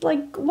 just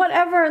like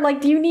whatever.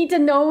 Like, do you need to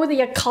know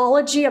the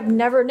ecology of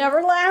Never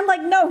Never Land?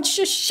 Like, no,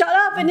 just shut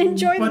up and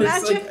enjoy the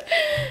magic.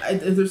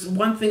 Like, there's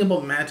one thing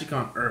about magic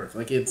on Earth.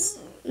 Like, it's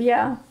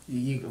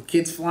you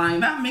kids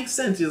flying. That makes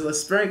sense. It's a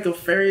spherical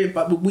fairy,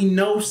 but we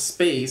know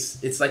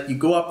space. It's like you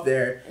go up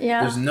there.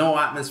 Yeah. There's no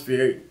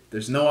atmosphere.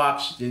 There's no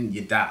oxygen.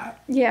 You die.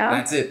 Yeah.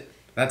 That's it.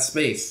 That's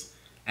space.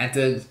 And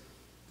to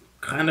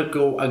kind of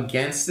go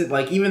against it,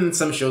 like even in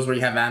some shows where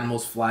you have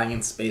animals flying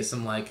in space,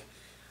 I'm like,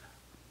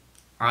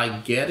 I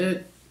get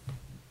it,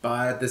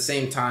 but at the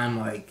same time,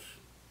 like,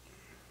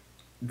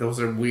 those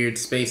are weird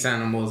space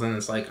animals, and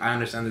it's like, I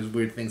understand there's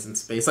weird things in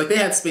space. Like, they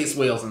had space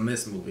whales in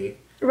this movie.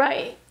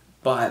 Right.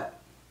 But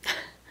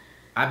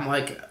I'm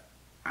like,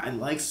 I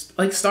like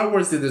Star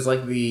Wars did. There's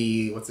like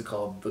the, what's it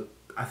called?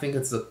 I think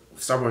it's the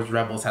Star Wars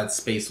Rebels had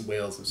space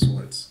whales of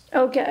sorts.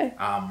 Okay.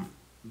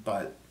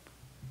 But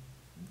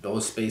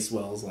those space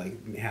whales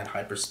like had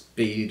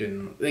hyperspeed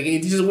and like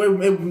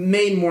it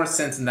made more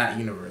sense in that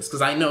universe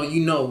because I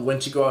know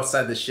once you go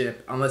outside the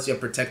ship, unless you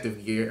have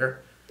protective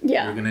gear,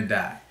 you're gonna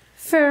die.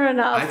 Fair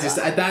enough.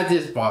 That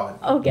just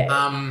bothered me. Okay.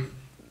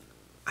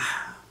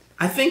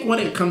 I think when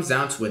it comes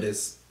down to it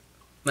is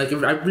like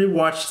I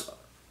rewatched.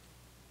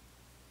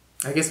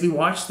 I guess we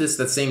watched this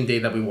the same day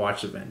that we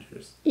watched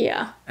Avengers.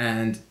 Yeah.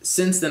 And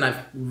since then, I've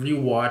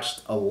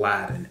rewatched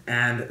Aladdin,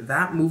 and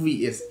that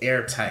movie is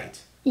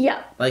airtight.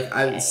 Yeah. Like,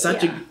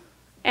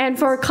 And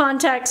for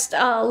context,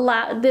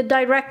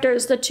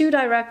 the two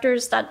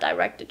directors that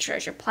directed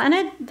Treasure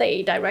Planet,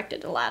 they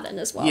directed Aladdin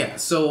as well. Yeah,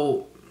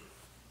 so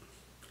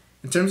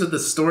in terms of the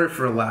story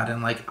for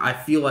Aladdin, like, I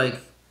feel like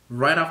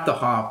right off the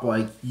hop,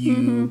 like,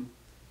 the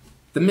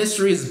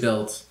mystery is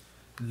built,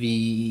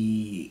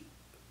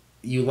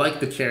 you like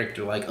the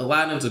character. Like,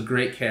 Aladdin's a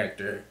great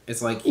character.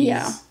 It's like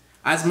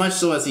as much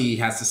so as he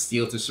has to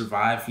steal to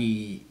survive,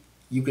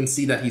 you can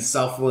see that he's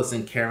selfless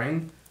and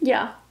caring.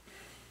 Yeah.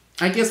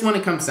 I guess when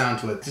it comes down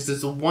to it, just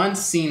there's one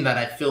scene that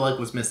I feel like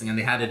was missing, and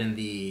they had it in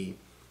the,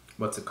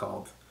 what's it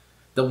called?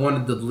 One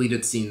of the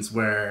deleted scenes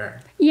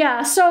where...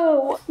 Yeah,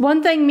 so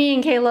one thing me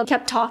and Caleb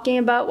kept talking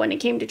about when it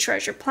came to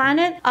Treasure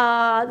Planet,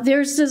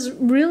 there's this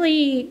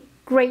really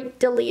great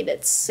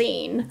deleted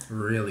scene.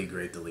 Really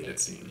great deleted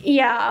scene.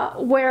 Yeah,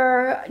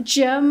 where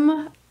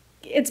Jim,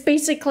 it's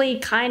basically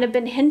kind of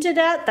been hinted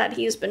at that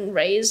he's been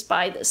raised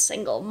by this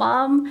single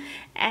mom,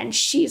 and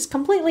she's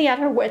completely at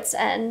her wit's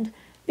end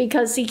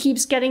because he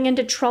keeps getting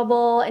into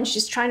trouble and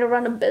she's trying to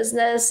run a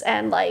business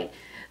and like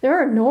there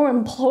are no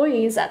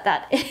employees at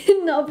that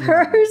inn of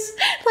hers.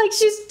 Like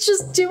she's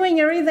just doing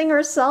everything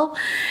herself.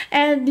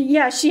 And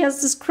yeah, she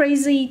has this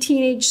crazy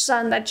teenage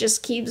son that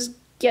just keeps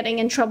getting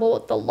in trouble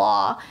with the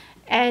law.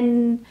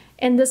 And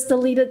in this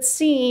deleted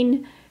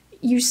scene,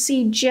 you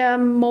see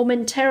Jim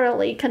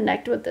momentarily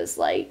connect with this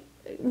like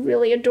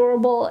really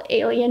adorable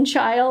alien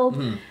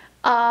child.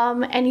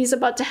 And he's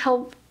about to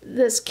help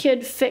this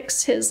kid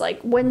fix his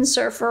like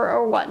windsurfer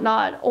or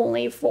whatnot,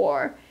 only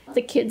for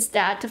the kid's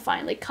dad to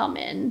finally come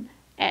in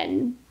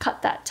and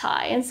cut that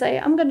tie and say,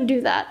 I'm gonna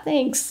do that,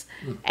 thanks.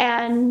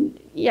 And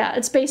yeah,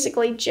 it's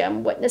basically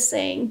Jim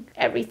witnessing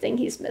everything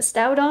he's missed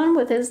out on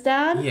with his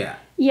dad.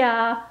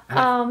 Yeah,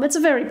 it's a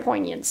very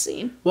poignant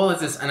scene. Well,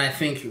 it's just, and I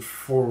think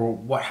for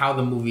how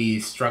the movie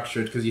is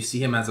structured, because you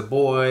see him as a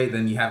boy,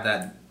 then you have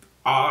that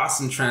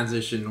awesome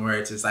transition where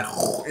it's just like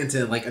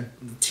into like a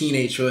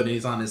teenagehood and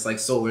he's on his like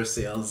solar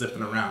sail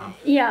zipping around.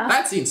 Yeah.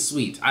 That scene's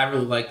sweet. I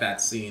really like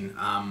that scene.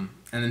 And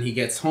then he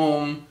gets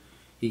home,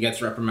 he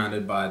gets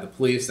reprimanded by the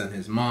police and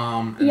his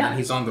mom, and then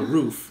he's on the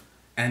roof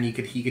and he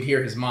could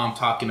hear his mom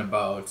talking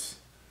about,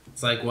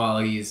 it's like, well,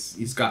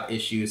 he's got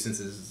issues since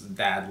his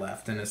dad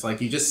left, and it's like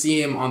you just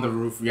see him on the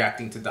roof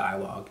reacting to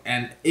dialogue.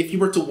 And if you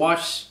were to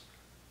watch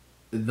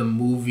the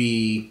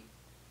movie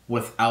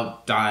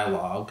without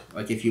dialogue,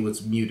 like if he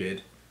was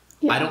muted,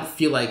 I don't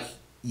feel like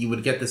you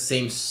would get the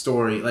same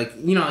story. Like,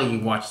 you know how you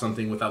watch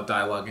something without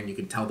dialogue and you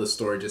can tell the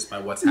story just by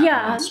what's happening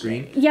on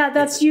screen? Yeah,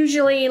 that's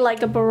usually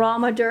like a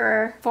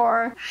barometer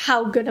for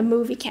how good a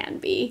movie can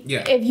be.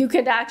 Yeah. If you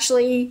could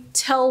actually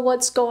tell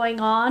what's going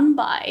on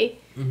by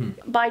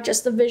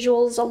just the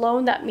visuals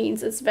alone, that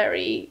means it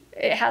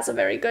has a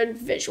very good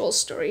visual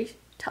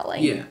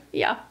storytelling.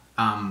 Yeah.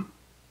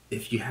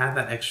 If you had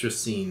that extra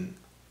scene,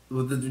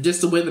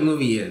 just the way the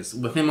movie is,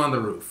 with him on the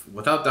roof,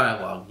 without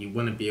dialogue, you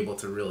wouldn't be able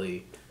to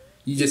really...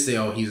 You just say,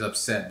 oh, he's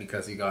upset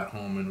because he got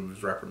home and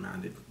was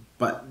reprimanded.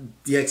 But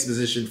the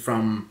exposition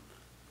from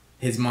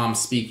his mom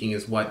speaking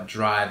is what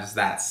drives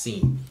that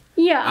scene.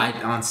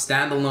 Yeah. On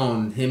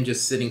standalone, him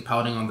just sitting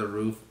pouting on the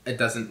roof, it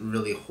doesn't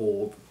really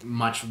hold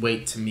much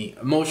weight to me,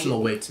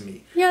 emotional weight to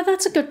me. Yeah,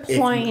 that's a good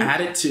point. If you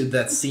add it to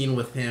that scene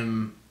with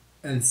him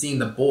and seeing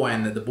the boy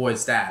and the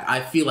boy's dad,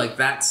 I feel like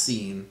that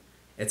scene,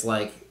 it's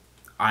like,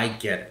 I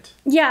get it.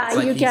 Yeah, it's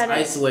like you get it.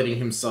 He's isolating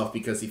himself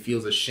because he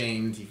feels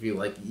ashamed. You feel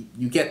like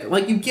you get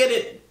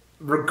it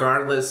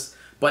regardless,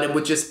 but it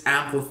would just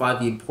amplify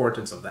the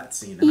importance of that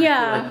scene. And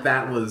I feel like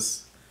that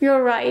was...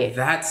 You're right.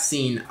 That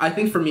scene, I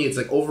think for me, it's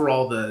like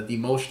overall the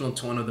emotional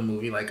tone of the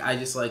movie. Like I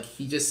just like,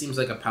 he just seems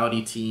like a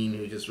pouty teen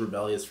who's just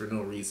rebellious for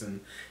no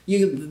reason.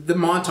 The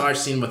montage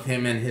scene with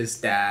him and his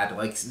dad,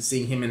 like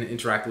seeing him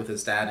interact with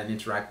his dad and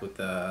interact with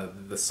the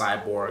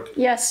cyborg.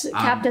 Yes,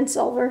 Captain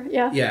Silver.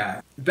 Yeah.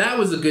 Yeah, that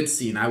was a good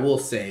scene, I will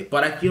say.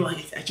 But I feel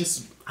like I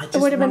just it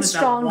would have been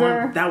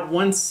stronger. That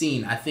one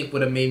scene, I think,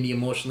 would have made me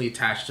emotionally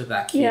attached to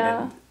that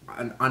kid.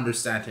 And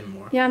understand him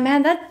more. Yeah,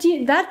 man, that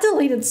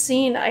deleted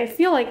scene, I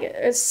feel like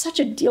it's such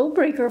a deal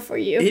breaker for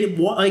you.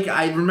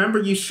 I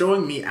remember you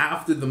showing me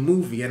after the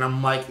movie, and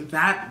I'm like,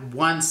 that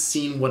one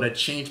scene would have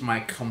changed my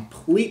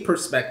complete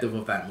perspective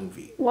of that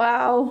movie.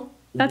 Wow,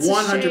 that's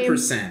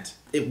 100%.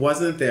 It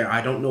wasn't there.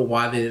 I don't know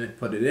why they didn't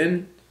put it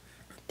in.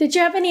 Did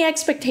you have any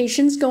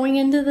expectations going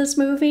into this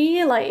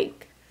movie?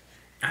 Like,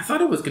 I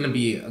thought it was gonna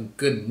be a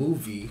good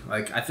movie.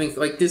 Like, I think,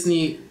 like,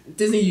 Disney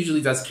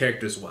usually does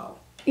characters well.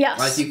 Yes.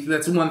 Like,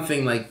 that's one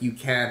thing, like, you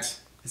can't...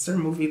 Is there a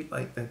movie,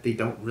 like, that they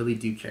don't really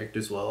do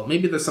characters well?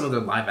 Maybe there's some of the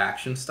live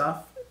action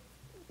stuff.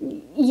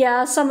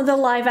 Yeah, some of the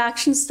live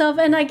action stuff.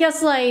 And I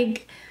guess,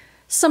 like,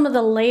 some of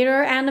the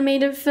later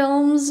animated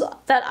films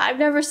that I've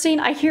never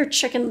seen, I hear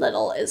Chicken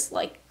Little is,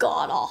 like,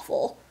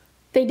 god-awful.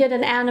 They did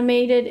an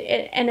animated,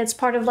 and it's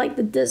part of, like,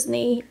 the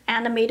Disney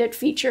animated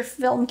feature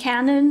film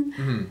canon.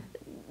 Mm-hmm.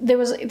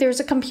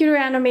 There's a computer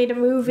animated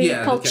movie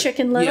called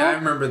Chicken Little. Yeah, I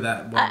remember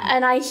that one.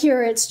 And I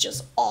hear it's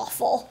just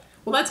awful.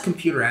 Well, that's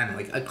computer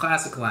like a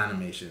classical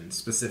animation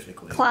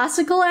specifically.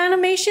 Classical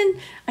animation?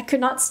 I could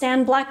not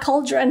stand Black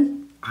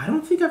Cauldron. I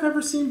don't think I've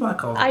ever seen Black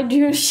Cauldron. I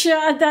do.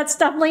 That's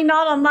definitely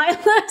not on my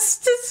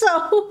list.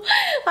 So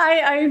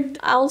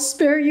I'll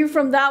spare you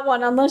from that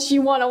one unless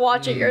you want to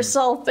watch it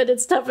yourself. But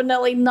it's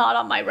definitely not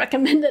on my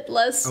recommended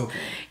list. Okay.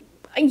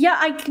 Yeah,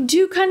 I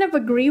do kind of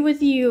agree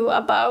with you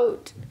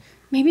about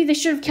maybe they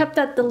should have kept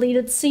that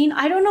deleted scene.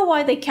 I don't know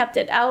why they kept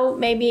it out.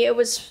 Maybe it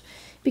was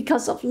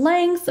because of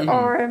length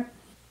or...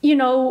 You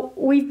know,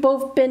 we've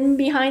both been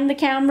behind the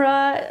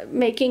camera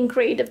making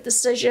creative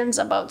decisions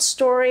about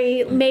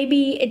story.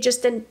 Maybe it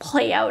just didn't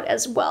play out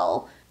as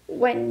well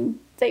when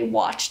they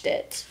watched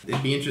it.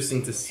 It'd be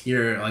interesting to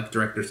hear, like,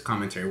 director's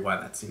commentary why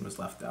that scene was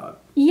left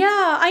out.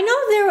 Yeah, I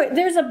know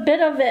there's a bit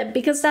of it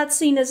because that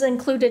scene is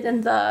included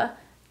in the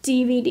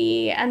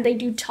DVD and they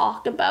do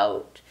talk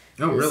about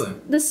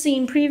the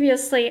scene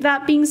previously.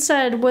 That being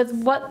said, with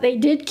what they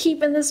did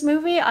keep in this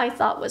movie, I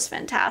thought was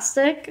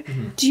fantastic.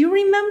 Mm-hmm. Do you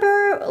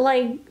remember,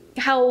 like,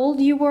 how old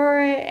you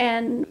were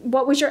and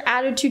what was your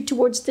attitude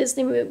towards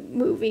Disney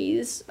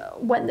movies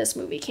when this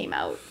movie came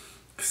out?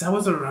 Because I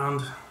was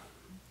around...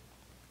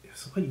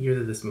 So what year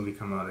did this movie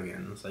come out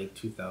again? It was like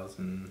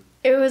 2000...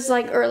 It was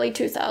like early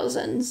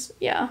 2000s,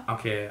 yeah.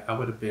 Okay, I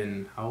would have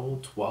been, how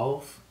old?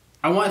 12?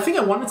 I think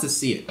I wanted to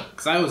see it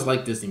because I always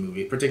liked Disney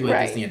movies,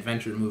 particularly Disney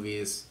adventure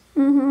movies.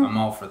 Mm-hmm. I'm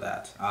all for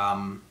that.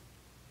 I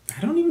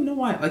don't even know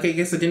why. Like, I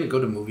guess I didn't go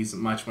to movies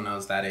much when I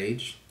was that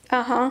age.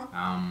 Uh-huh.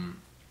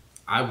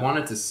 I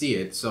wanted to see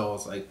it, so I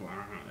was like, well,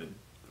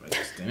 I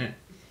just didn't.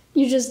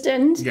 You just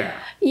didn't? Yeah.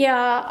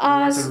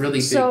 Yeah. It's a really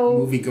big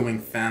movie-going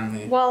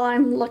family. While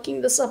I'm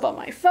looking this up on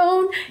my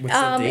phone. What's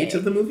the date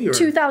of the movie?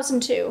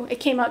 2002. It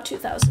came out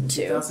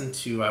 2002.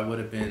 2002, I would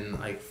have been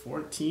like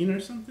 14 or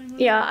something?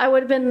 Yeah, I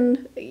would have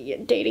been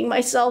dating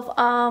myself.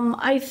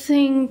 I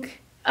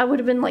think I would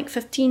have been like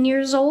 15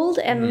 years old.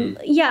 And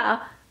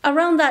yeah,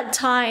 around that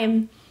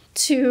time,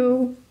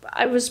 too,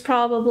 I was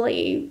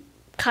probably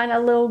kind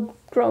of a little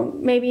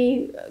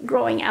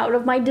growing out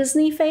of my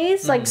Disney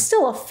phase. Like,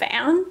 still a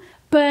fan.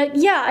 But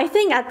yeah, I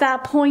think at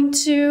that point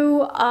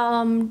too,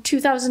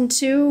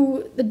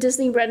 2002, the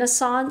Disney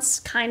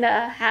Renaissance kind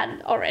of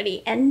had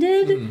already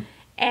ended.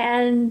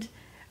 And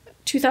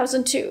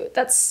 2002,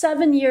 that's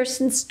 7 years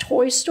since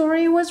Toy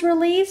Story was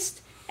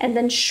released. And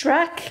then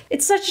Shrek.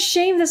 It's such a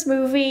shame this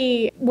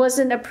movie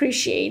wasn't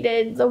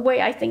appreciated the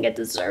way I think it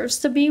deserves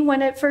to be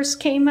when it first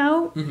came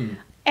out.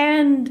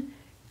 And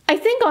I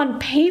think on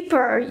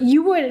paper,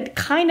 you would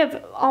kind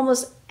of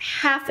almost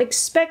half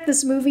expect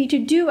this movie to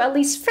do at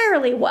least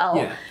fairly well.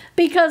 Yeah.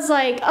 Because,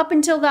 like, up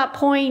until that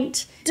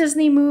point,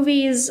 Disney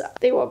movies,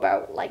 they were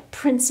about, like,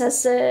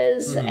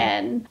 princesses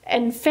and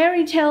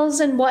fairy tales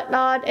and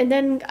whatnot. And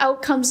then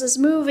out comes this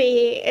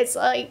movie. It's,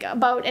 like,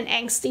 about an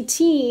angsty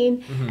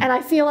teen. And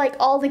I feel like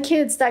all the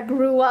kids that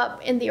grew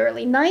up in the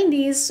early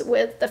 90s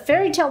with the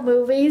fairy tale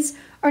movies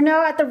are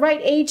now at the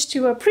right age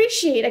to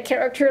appreciate a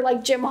character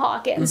like Jim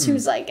Hawkins,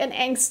 who's, like, an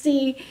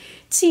angsty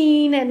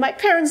teen, and my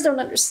parents don't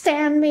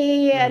understand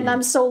me, and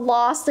I'm so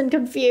lost and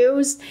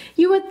confused.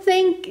 You would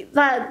think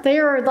that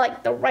they're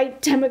like the right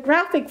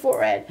demographic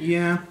for it.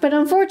 Yeah. But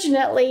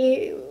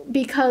unfortunately,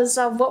 because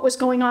of what was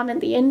going on in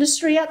the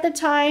industry at the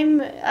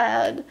time,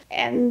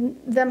 and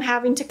them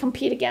having to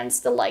compete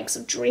against the likes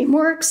of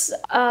DreamWorks.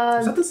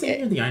 Is that the same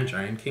year The Iron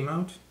Giant came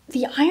out?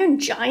 The Iron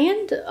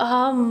Giant?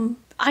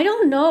 I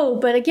don't know,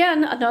 but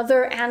again,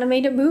 another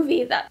animated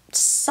movie that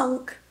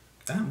sunk.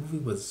 That movie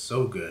was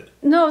so good.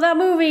 No, that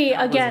movie,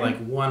 again... was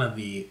like one of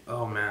the...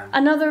 Oh, man.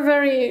 Another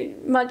very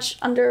much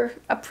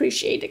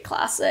underappreciated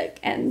classic,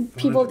 and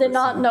people 100%. Did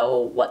not know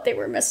what they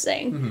were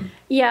missing.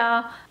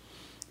 Yeah.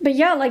 But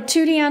yeah, like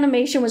 2D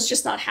animation was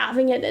just not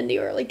having it in the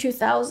early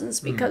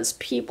 2000s because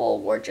people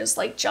were just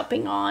like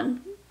jumping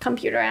on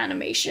computer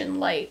animation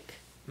like,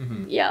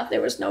 yeah,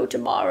 there was no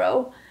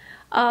tomorrow.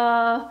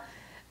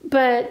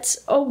 But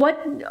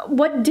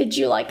what did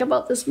you like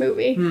about this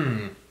movie?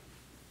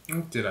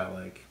 What did I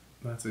like?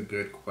 That's a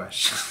good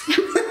question.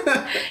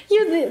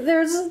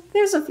 There's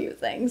a few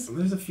things.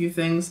 There's a few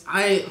things.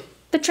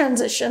 The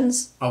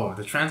transitions. Oh,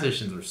 the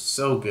transitions were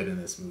so good in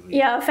this movie.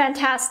 Yeah,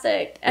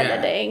 fantastic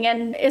editing.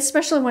 And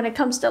especially when it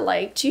comes to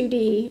like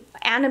 2D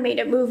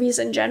animated movies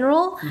in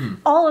general,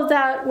 all of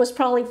that was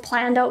probably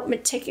planned out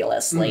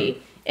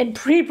meticulously in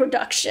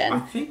pre-production. I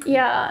think.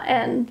 Yeah,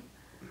 and...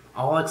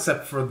 all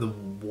except for the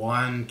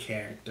one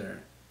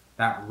character.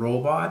 That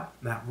robot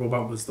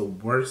was the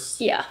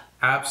worst. Yeah.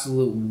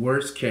 absolute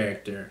worst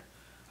character.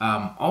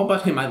 All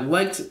about him. I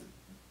liked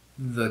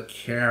the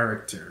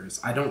characters.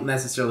 I don't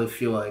necessarily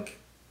feel like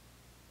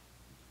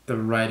the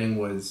writing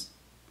was...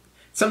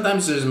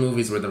 Sometimes there's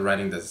movies where the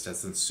writing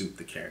doesn't suit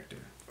the character.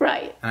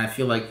 Right. And I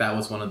feel like that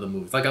was one of the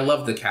movies. Like, I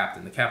love the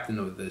captain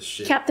of this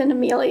shit. Captain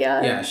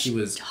Amelia. Yeah, she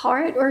was...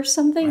 Hart or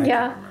something, I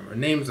can't remember.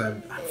 Names, for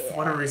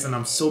whatever reason,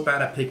 I'm so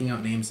bad at picking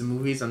out names in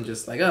movies. I'm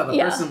just like, oh, the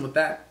person with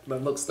that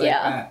looks like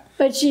that.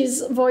 But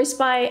she's voiced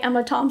by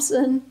Emma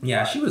Thompson.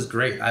 Yeah, she was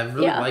great. I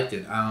really liked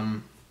it.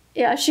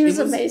 Yeah, she was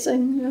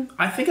amazing. Yeah.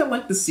 I think I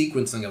like the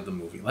sequencing of the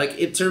movie. Like,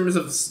 in terms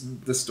of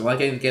the story,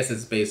 like, I guess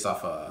it's based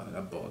off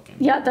a book.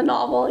 And, the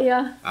novel,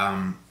 yeah.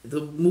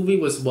 The movie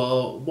was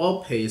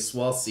well paced,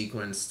 well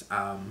sequenced.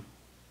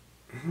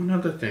 One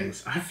other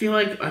things. I feel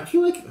like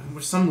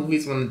with some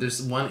movies, when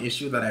there's one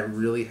issue that I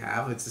really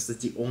have, it's just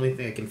it's the only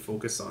thing I can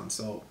focus on.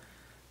 So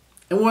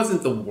it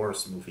wasn't the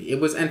worst movie. It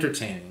was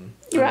entertaining.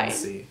 Right.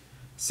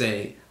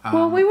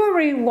 Well, we were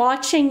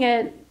rewatching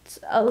it.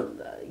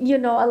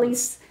 At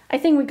least I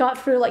think we got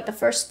through like the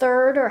first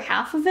third or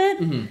half of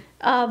it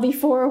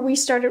before we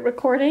started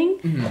recording.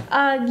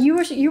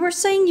 You were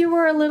saying you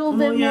were a little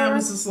bit more... Yeah, it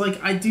was just like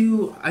I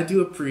do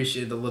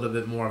appreciate a little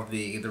bit more of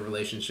the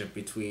relationship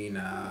between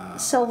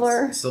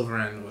Silver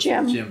and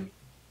Jim.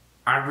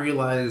 I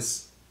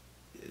realized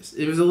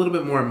it was a little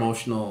bit more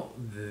emotional,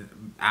 the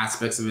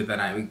aspects of it that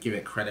I would give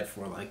it credit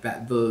for, like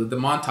that the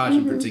montage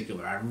in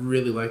particular. I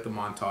really like the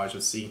montage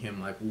of seeing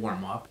him like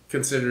warm up,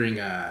 considering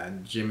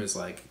Jim is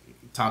like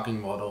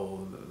talking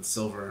model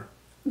Silver.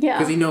 Yeah.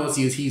 Because he knows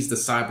he's the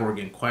cyborg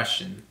in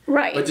question.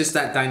 Right. But just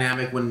that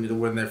dynamic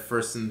when they're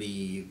first in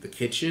the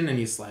kitchen and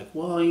he's like,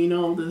 well,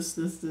 this,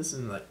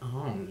 and like,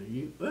 oh,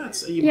 you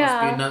must be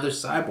another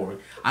cyborg.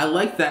 I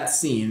like that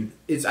scene.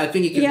 I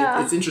think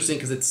it's interesting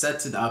because it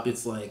sets it up.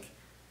 It's like,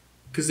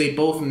 because they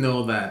both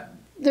know that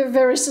they're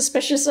very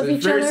suspicious of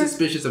each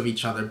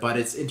other. But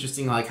it's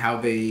interesting like how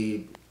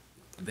they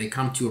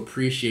come to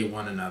appreciate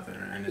one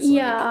another, and it's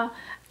like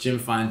Jim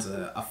finds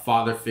a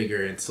father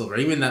figure in Silver.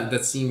 Even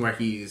that scene where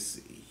he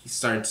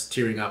starts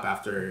tearing up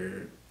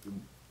after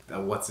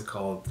what's it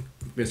called,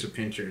 Mr.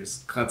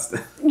 Pinchers cuts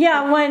the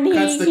when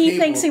he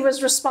thinks he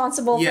was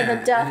responsible for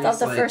the death of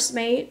the first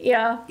mate.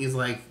 He's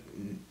like,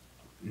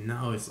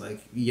 no, it's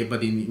like,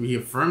 but he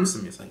affirms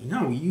him. It's like,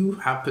 no, you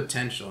have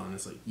potential, and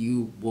it's like,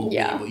 you will be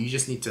able. You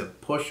just need to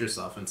push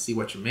yourself and see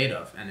what you're made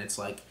of. And it's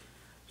like,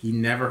 he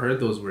never heard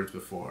those words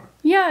before.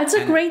 Yeah, it's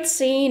a great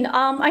scene.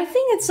 I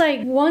think it's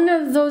like one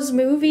of those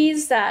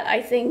movies that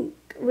I think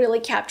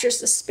really captures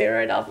the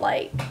spirit of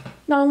like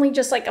not only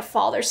just like a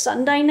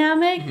father-son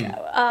dynamic.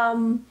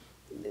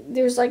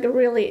 There's like a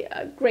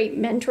great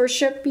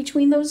mentorship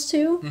between those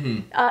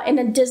two. In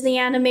a Disney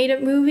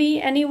animated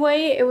movie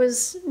anyway. It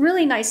was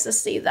really nice to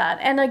see that.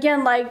 And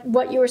again, like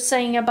what you were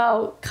saying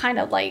about kind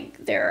of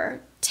like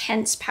their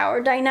tense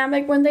power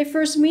dynamic when they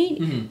first meet,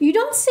 you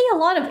don't see a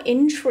lot of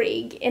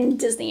intrigue in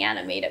Disney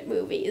animated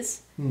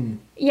movies.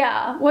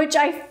 Yeah, which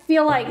I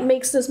feel like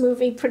makes this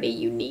movie pretty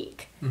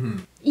unique.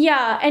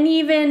 Yeah, and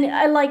even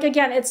like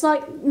again, it's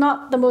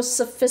not the most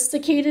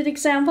sophisticated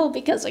example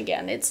because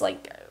again, it's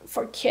like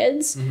for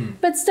kids,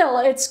 but still,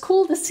 it's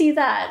cool to see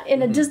that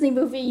in a Disney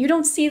movie. You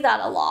don't see that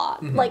a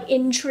lot, like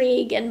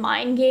intrigue and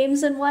mind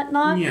games and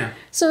whatnot. Yeah.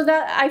 So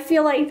that I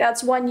feel like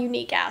that's one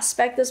unique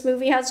aspect this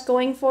movie has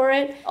going for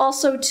it.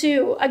 Also,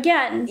 too,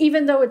 again,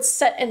 even though it's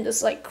set in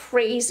this like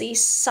crazy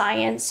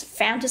science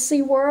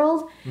fantasy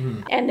world,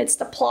 and it's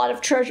the plot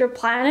of Treasure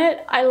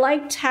Planet, I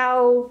liked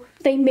how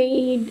they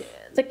made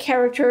the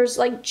characters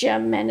like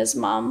Jim and his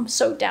mom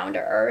so down to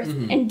earth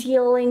and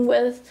dealing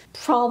with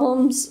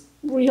problems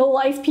real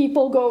life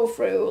people go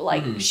through.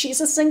 Like she's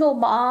a single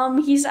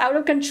mom, he's out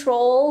of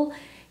control,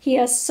 he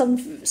has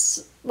some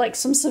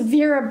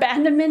severe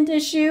abandonment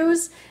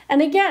issues,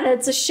 and again,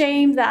 it's a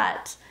shame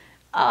that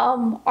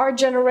our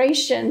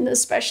generation,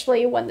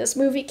 especially when this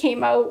movie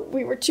came out,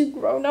 we were too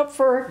grown up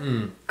for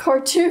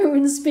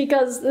cartoons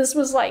because this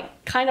was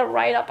like kind of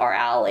right up our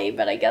alley,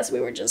 but I guess we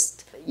were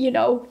just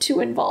too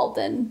involved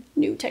in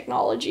new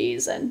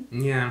technologies and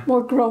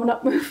more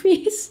grown-up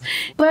movies.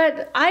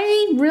 But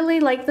I really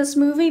like this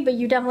movie, but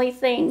you definitely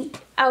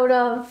think out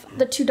of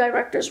the two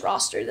directors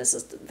roster, this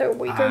is their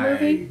weaker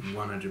movie? I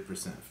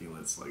 100% feel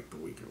it's like the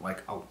weaker,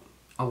 like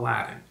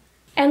Aladdin.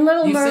 And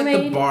Little Mermaid. You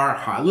set the bar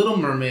high. Little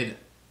Mermaid,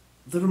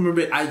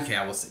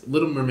 I will say,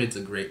 Little Mermaid's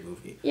a great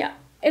movie. Yeah.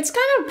 It's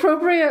kind of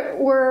appropriate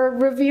we're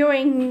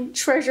reviewing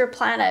Treasure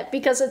Planet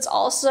because it's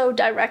also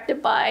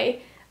directed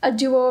by a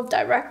duo of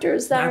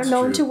directors that are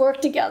known to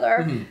work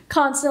together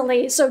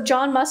constantly. So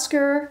John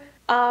Musker,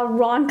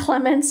 Ron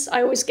Clements,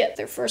 I always get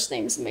their first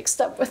names mixed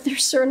up with their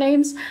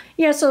surnames.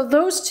 Yeah, so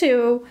those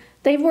two,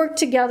 they've worked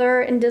together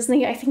in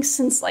Disney, I think,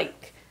 since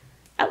like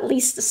at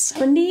least the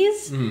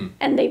 70s.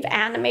 And they've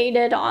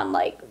animated on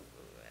like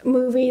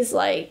movies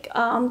like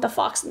The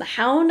Fox and the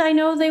Hound, I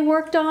know they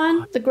worked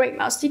on. The Great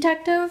Mouse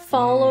Detective,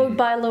 followed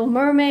by Little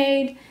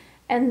Mermaid,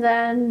 and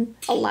then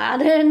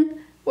Aladdin,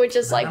 which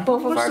is like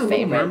both of our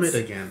favorites. Mermaid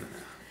again?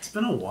 It's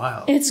been a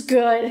while. It's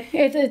good.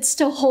 It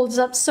still holds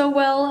up so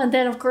well. And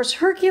then, of course,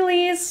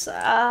 Hercules. Which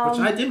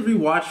I did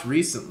rewatch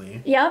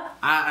recently. Yep.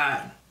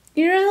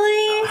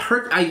 Really?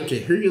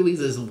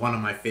 Hercules is one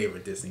of my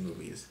favorite Disney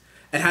movies.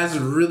 It has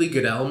really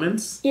good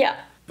elements. Yeah.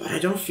 But I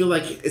don't feel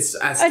like it's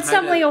as It's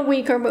definitely a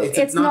weaker movie.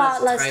 It's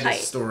not less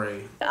tight.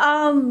 Story.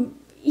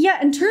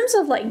 Yeah, in terms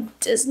of like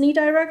Disney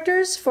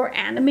directors for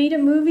animated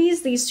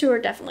movies, these two are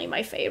definitely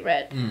my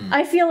favorite.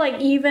 I feel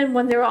like even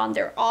when they're on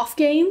their off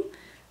game,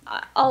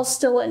 I'll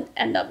still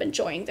end up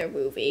enjoying their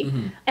movie.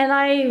 And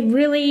I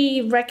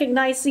really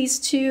recognize these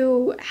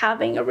two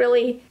having a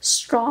really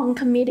strong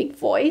comedic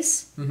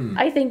voice.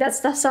 I think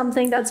that's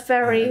something that's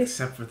very...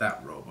 except for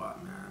that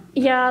robot,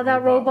 man.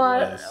 That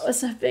robot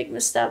was a big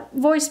misstep.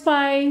 Voiced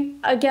by,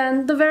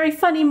 again, the very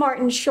funny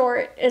Martin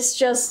Short. It's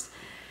just...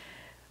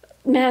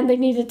 Man, they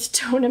needed to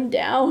tone him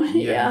down.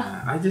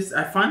 Yeah.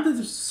 I find that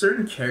there's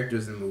certain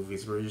characters in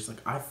movies where you're just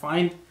like, I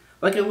find...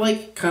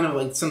 Like, kind of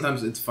like,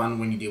 sometimes it's fun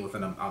when you deal with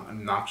an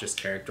obnoxious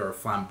character or a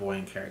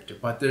flamboyant character,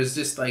 but there's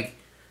just like,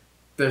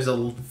 there's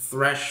a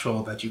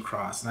threshold that you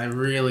cross, and I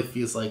really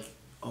feels like,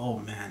 oh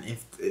man,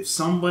 if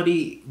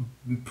somebody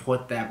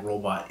put that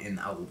robot in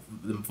a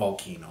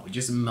volcano,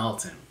 just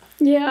melt him.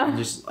 Yeah. And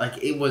just, like,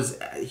 he was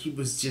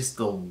just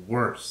the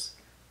worst.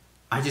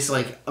 I just,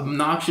 like,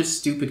 obnoxious,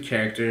 stupid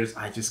characters,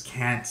 I just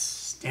can't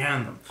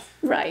stand them.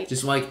 Right.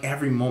 Just, like,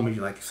 every moment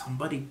you're like,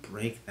 somebody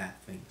break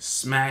that thing,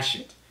 smash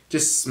it.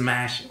 Just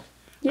smash it.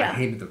 Yeah. I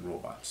hated the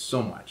robot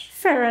so much.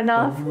 Fair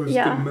enough.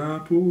 The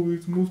map,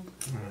 it's most...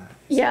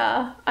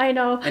 Yeah, I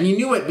know. And you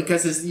knew it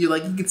because you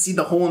could see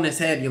the hole in his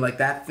head. You're like,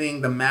 that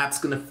thing, the map's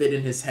gonna fit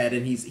in his head,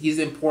 and he's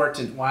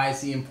important. Why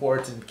is he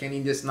important? Can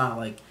he just not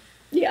like?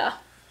 Yeah.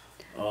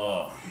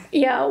 Oh.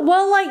 Yeah.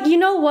 Well, like, you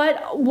know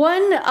what?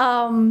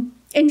 One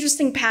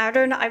interesting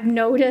pattern I've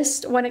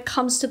noticed when it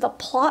comes to the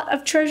plot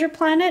of Treasure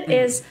Planet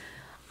is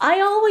I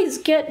always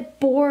get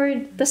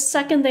bored the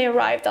second they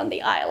arrived on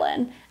the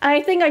island. And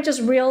I think I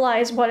just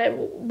realized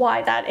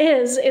why that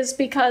is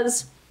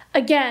because,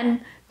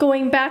 again,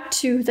 going back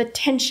to the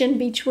tension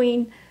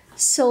between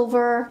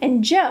Silver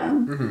and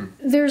Gem,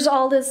 there's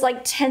all this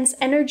like tense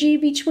energy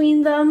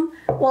between them,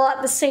 while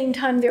at the same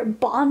time they're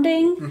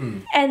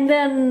bonding. And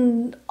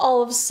then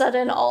all of a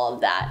sudden, all of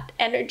that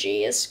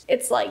energy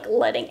it's like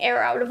letting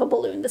air out of a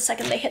balloon the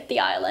second they hit the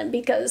island,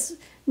 because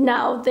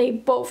now they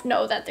both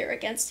know that they're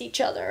against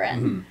each other,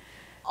 and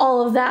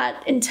all of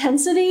that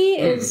intensity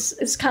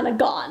is kind of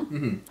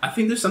gone. I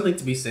think there's something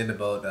to be said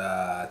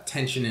about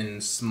tension in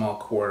small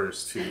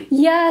quarters too.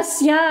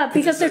 Yes, yeah,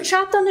 because they're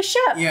trapped on the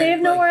ship. Yeah, they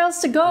have nowhere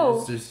else to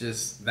go. There's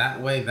just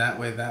that way,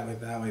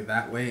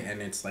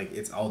 and it's like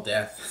it's all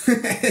death.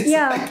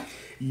 Like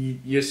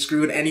you're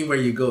screwed anywhere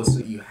you go, so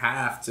you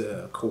have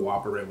to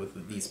cooperate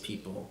with these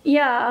people.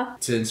 Yeah.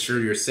 To ensure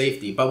your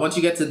safety. But once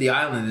you get to the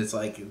island, it's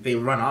like they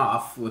run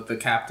off with the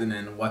captain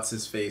and what's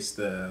his face,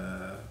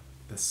 the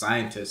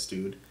scientist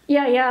dude.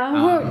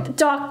 Yeah.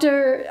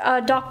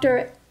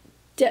 Dr.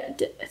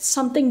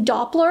 Something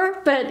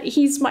Doppler, but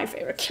he's my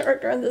favorite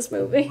character in this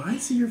movie. Why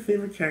is he your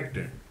favorite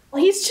character?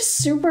 He's just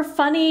super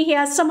funny. He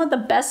has some of the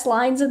best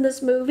lines in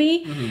this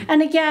movie.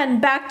 And again,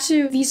 back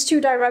to these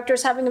two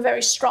directors having a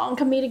very strong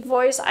comedic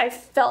voice, I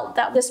felt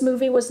that this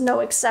movie was no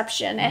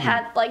exception. It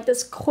had like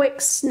this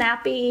quick,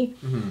 snappy,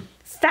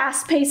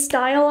 fast-paced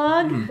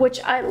dialogue,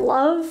 which I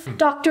love.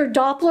 Dr.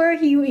 Doppler,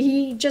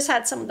 he just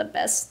had some of the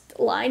best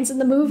lines in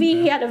the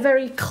movie. He had a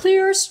very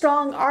clear,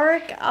 strong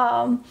arc.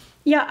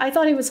 I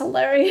thought he was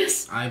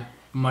hilarious. I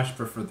much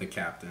prefer the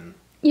captain.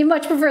 You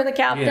much prefer the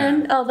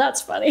captain? Yeah. Oh, that's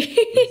funny.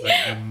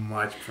 I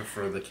much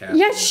prefer the captain.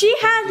 Yeah, she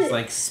had... She's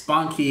like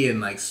spunky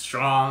and like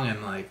strong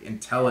and like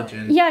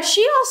intelligent. Yeah,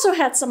 she also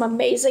had some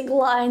amazing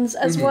lines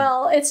as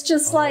well. It's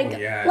just let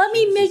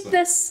me make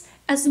this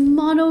as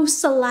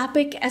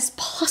monosyllabic as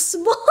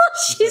possible.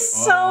 She's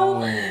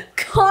so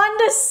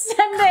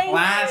condescending.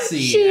 Classy.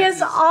 She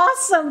is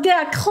awesome.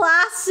 Yeah,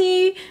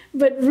 classy,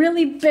 but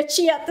really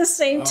bitchy at the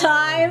same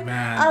time.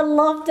 Man. I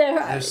loved her.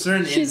 There's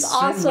certain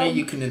awesome. way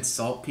you can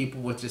insult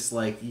people with just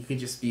like, you can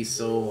just be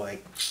so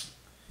like...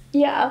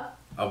 Yeah.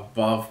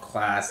 Above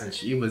class, and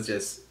she was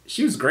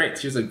great.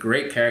 She was a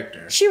great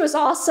character. She was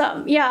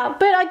awesome, yeah.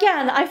 But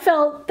again, I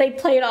felt they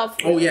played off.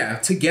 Oh yeah,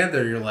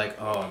 together you're like,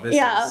 oh, this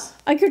is...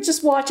 I could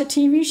just watch a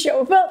TV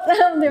show about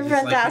them. They're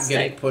fantastic.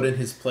 Like getting put in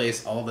his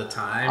place all the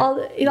time.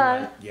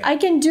 I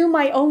can do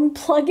my own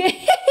plug-in.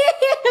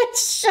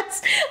 It's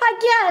just,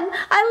 again,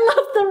 I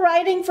love the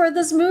writing for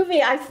this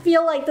movie. I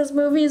feel like this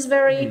movie is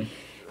very...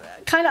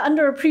 kind of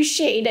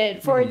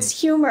underappreciated for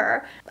its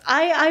humor.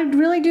 I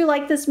really do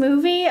like this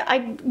movie.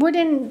 I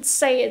wouldn't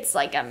say it's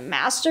like a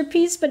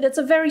masterpiece, but it's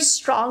a very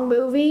strong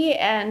movie,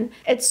 and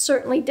it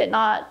certainly did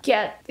not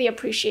get the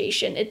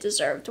appreciation it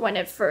deserved when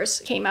it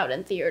first came out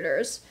in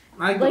theaters.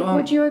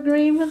 Would you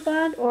agree with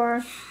that,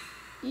 or?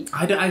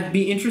 I'd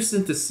be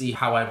interested to see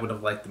how I would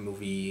have liked the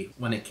movie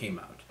when it came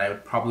out. I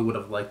probably would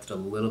have liked it a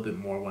little bit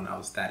more when I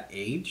was that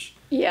age.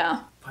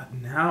 Yeah. But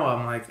now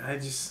I'm like,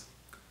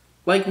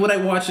 would I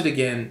watch it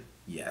again?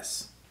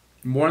 Yes.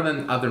 More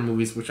than other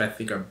movies, which I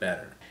think are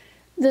better.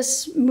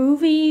 this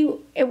movie,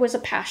 it was a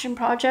passion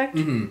project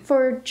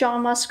for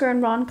John Musker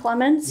and Ron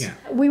Clements. Yeah.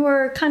 We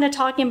were kind of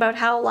talking about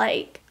how,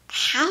 like,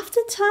 half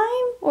the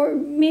time, or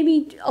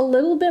maybe a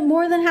little bit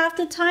more than half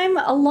the time,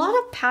 a lot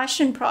of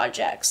passion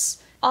projects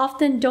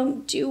often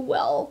don't do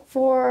well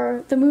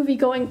for the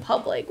movie-going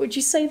public. Would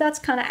you say that's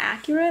kind of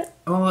accurate?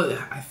 Oh,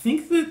 I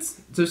think that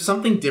there's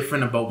something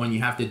different about when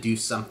you have to do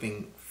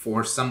something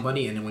for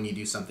somebody and then when you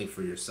do something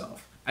for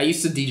yourself. I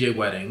used to DJ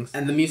weddings,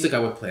 and the music I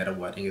would play at a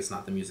wedding is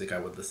not the music I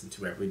would listen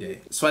to every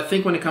day. So I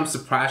think when it comes to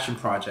passion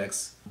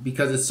projects,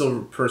 because it's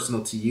so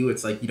personal to you,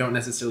 it's like you don't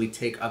necessarily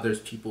take other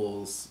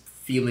people's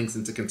feelings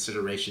into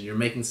consideration. You're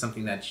making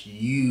something that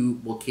you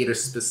will cater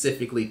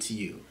specifically to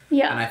you.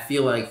 Yeah. And I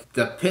feel like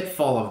the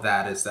pitfall of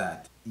that is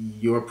that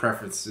your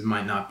preference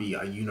might not be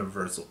a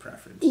universal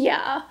preference.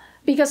 Yeah,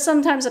 because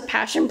sometimes a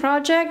passion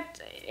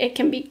project, it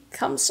can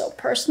become so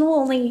personal.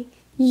 Only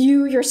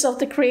you yourself,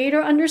 the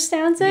creator,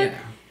 understands it. Yeah.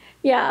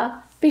 Yeah,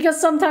 because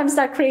sometimes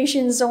that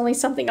creation is only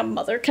something a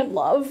mother can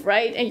love,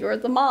 right? And you're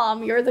the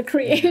mom, you're the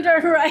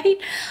creator, right?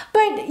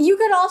 But you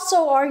could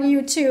also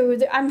argue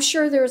too, I'm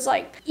sure there's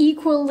like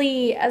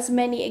equally as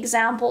many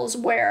examples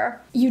where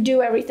you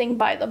do everything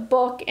by the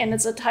book and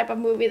it's a type of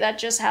movie that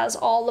just has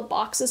all the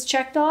boxes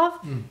checked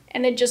off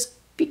and it just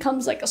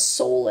becomes like a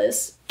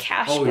soulless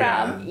cash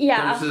grab.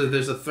 Yeah.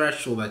 There's a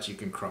threshold that you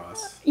can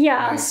cross.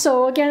 Yeah, right?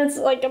 So again, it's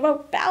like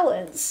about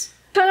balance.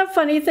 Kind of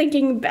funny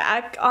thinking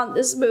back on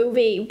this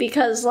movie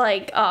because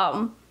like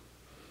I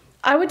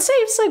would say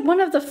it's like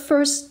one of the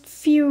first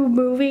few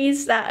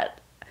movies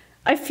that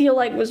I feel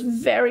like was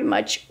very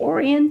much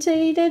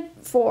orientated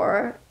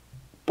for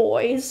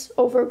boys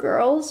over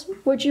girls.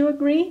 Would you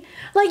agree?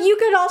 Like you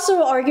could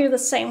also argue the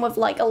same with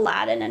like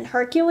Aladdin and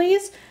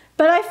Hercules,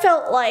 but I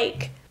felt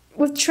like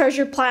with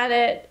Treasure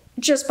Planet,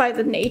 just by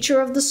the nature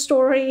of the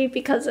story,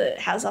 because it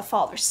has a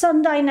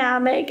father-son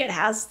dynamic, it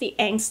has the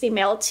angsty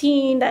male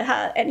teen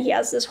and he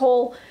has this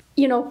whole,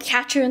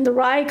 Catcher in the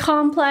Rye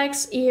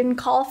complex. Ian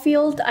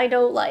Caulfield, I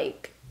know,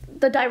 like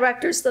the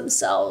directors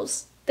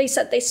themselves, they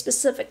said they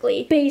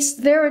specifically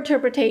based their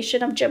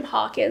interpretation of Jim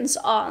Hawkins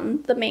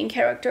on the main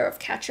character of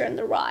Catcher in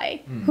the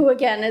Rye, who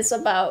again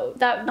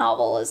that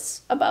novel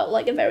is about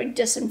like a very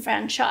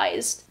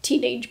disenfranchised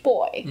teenage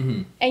boy.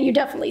 And you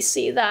definitely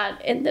see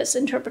that in this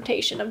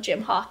interpretation of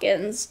Jim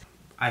Hawkins.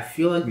 I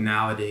feel like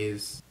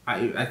nowadays,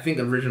 I think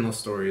original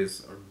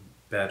stories are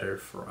better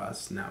for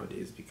us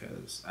nowadays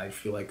because I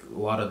feel like a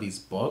lot of these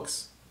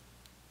books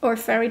or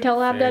fairy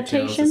tale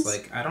adaptations,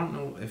 like I don't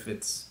know if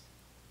it's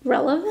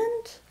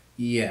relevant.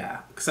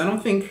 Yeah, because I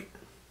don't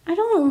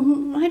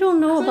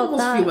know about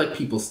that. I feel like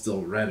people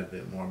still read a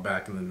bit more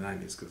back in the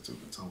 90s because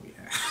that's all we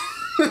had.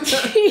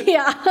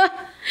 Yeah.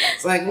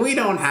 It's like we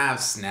don't have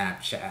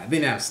Snapchat. They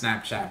didn't have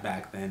Snapchat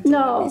back then.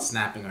 No. Be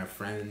snapping our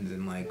friends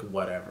and like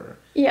whatever.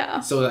 Yeah.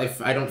 So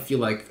I don't feel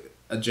like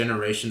a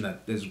generation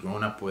that has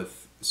grown up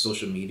with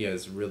social media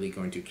is really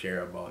going to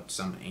care about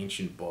some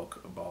ancient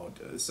book about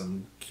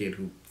some kid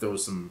who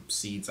throws some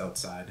seeds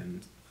outside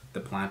and the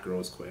plant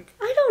grows quick.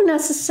 I don't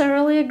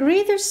necessarily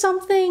agree. There's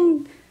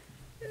something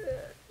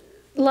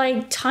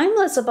like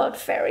timeless about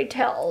fairy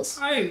tales.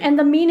 And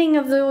the meaning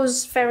of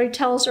those fairy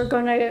tales are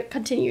going to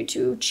continue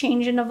to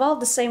change and evolve.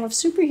 The same with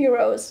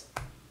superheroes.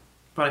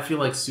 But I feel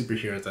like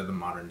superheroes are the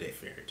modern day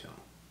fairy tale.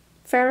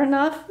 Fair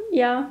enough,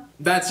 yeah.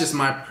 That's just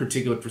my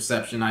particular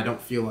perception. I don't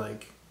feel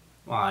like...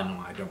 Well, I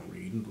know I don't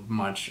read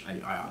much.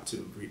 I ought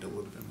to read a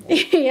little bit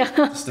more. Yeah,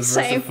 just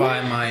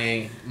diversify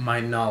my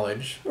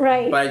knowledge.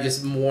 Right.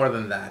 But more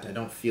than that, I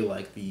don't feel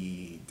like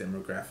the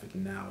demographic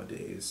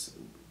nowadays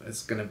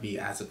is going to be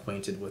as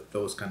acquainted with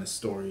those kind of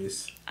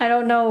stories. I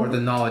don't know. Or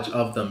the knowledge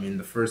of them in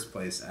the first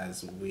place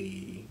as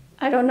we...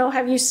 I don't know.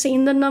 Have you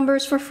seen the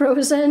numbers for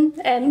Frozen?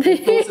 And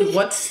Frozen,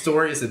 what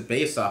story is it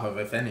based off of,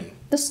 if any?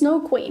 The Snow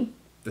Queen.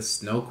 The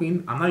Snow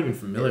Queen? I'm not even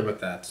familiar with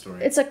that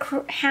story. It's a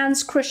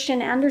Hans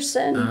Christian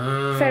Andersen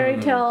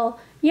fairy tale.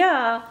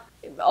 Yeah.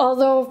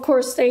 Although, of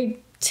course, they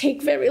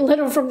take very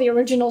little from the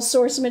original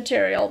source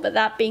material. But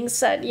that being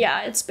said,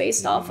 yeah, it's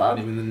based off of... Not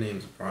even the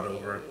names brought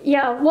over.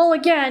 Yeah, well,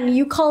 again,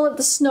 you call it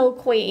the Snow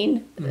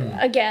Queen.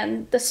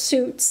 Again, the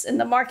suits in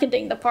the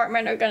marketing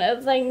department are going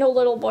to think no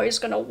little boy is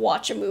going to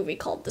watch a movie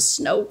called The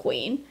Snow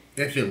Queen.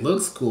 If it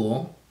looks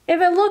cool. If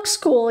it looks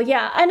cool,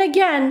 yeah. And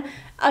again...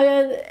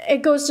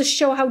 it goes to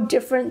show how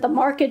different the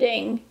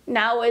marketing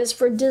now is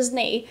for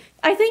Disney.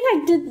 I think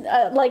I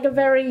did like a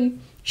very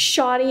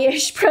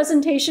shoddy-ish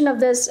presentation of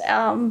this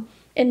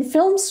in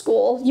film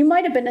school. You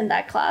might have been in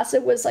that class.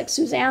 It was like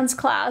Suzanne's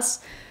class,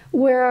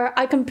 where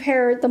I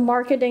compared the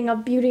marketing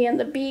of Beauty and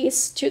the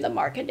Beast to the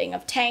marketing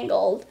of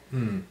Tangled.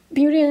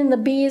 Beauty and the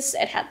Beast,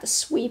 it had the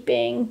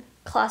sweeping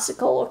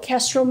classical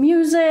orchestral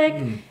music,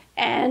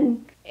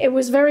 and it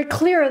was very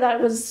clear that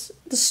it was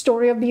the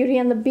story of Beauty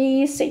and the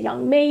Beast, a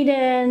young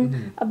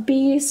maiden, a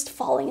beast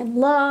falling in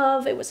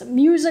love. It was a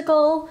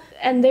musical,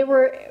 and they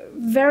were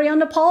very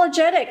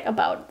unapologetic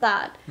about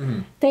that.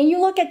 Then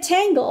you look at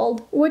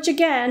Tangled, which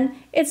again,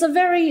 it's a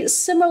very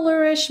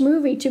similar-ish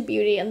movie to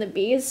Beauty and the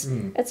Beast.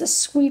 It's a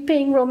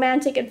sweeping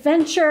romantic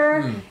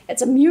adventure.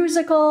 It's a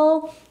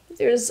musical.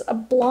 there's a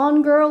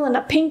blonde girl in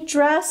a pink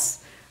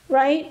dress,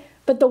 right?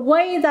 But the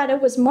way that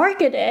it was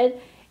marketed,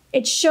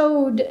 it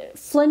showed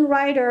Flynn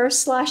Rider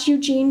 /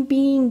 Eugene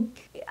being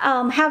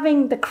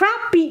having the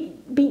crap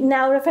beaten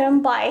out of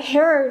him by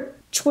hair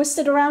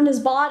twisted around his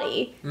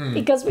body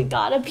because we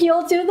gotta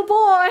appeal to the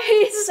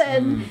boys.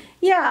 And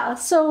yeah,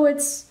 so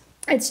it's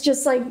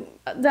just like,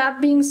 that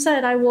being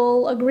said, I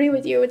will agree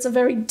with you. It's a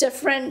very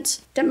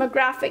different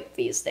demographic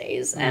these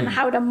days and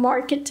how to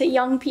market to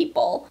young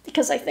people,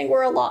 because I think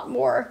we're a lot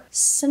more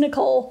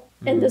cynical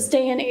in this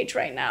day and age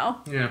right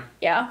now. Yeah.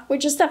 Yeah,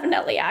 which is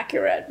definitely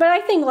accurate. But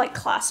I think like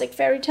classic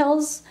fairy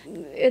tales,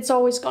 it's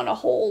always going to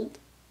hold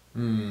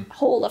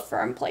a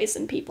firm place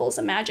in people's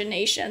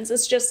imaginations.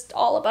 It's just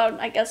all about,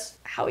 I guess,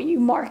 how you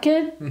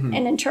market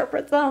and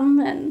interpret them.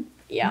 And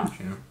yeah.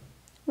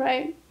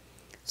 Right.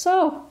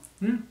 So,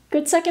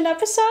 good second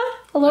episode?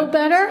 A little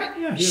better?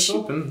 Yeah, he's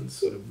open.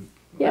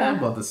 Yeah.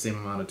 About the same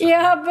amount of time.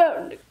 Yeah,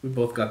 but we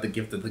both got the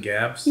gift of the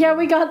gab. So. Yeah,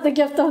 we got the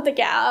gift of the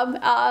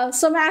gab.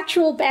 Some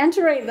actual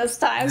bantering this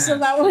time, so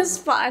that was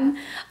fun.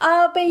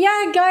 But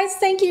yeah, guys,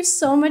 thank you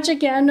so much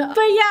again.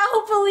 But yeah,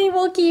 hopefully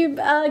we'll keep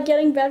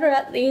getting better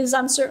at these.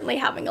 I'm certainly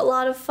having a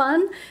lot of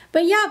fun.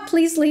 But yeah,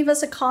 please leave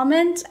us a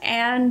comment,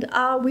 and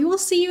we will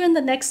see you in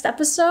the next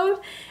episode.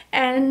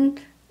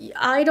 And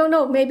I don't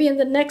know, maybe in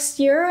the next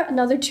year,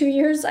 another 2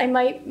 years, I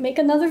might make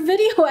another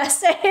video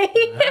essay.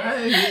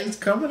 It's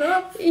coming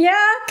up.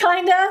 Yeah,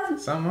 kind of.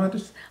 Somewhat.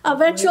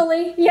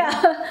 Eventually,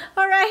 yeah.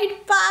 All right,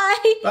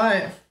 bye.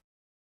 Bye.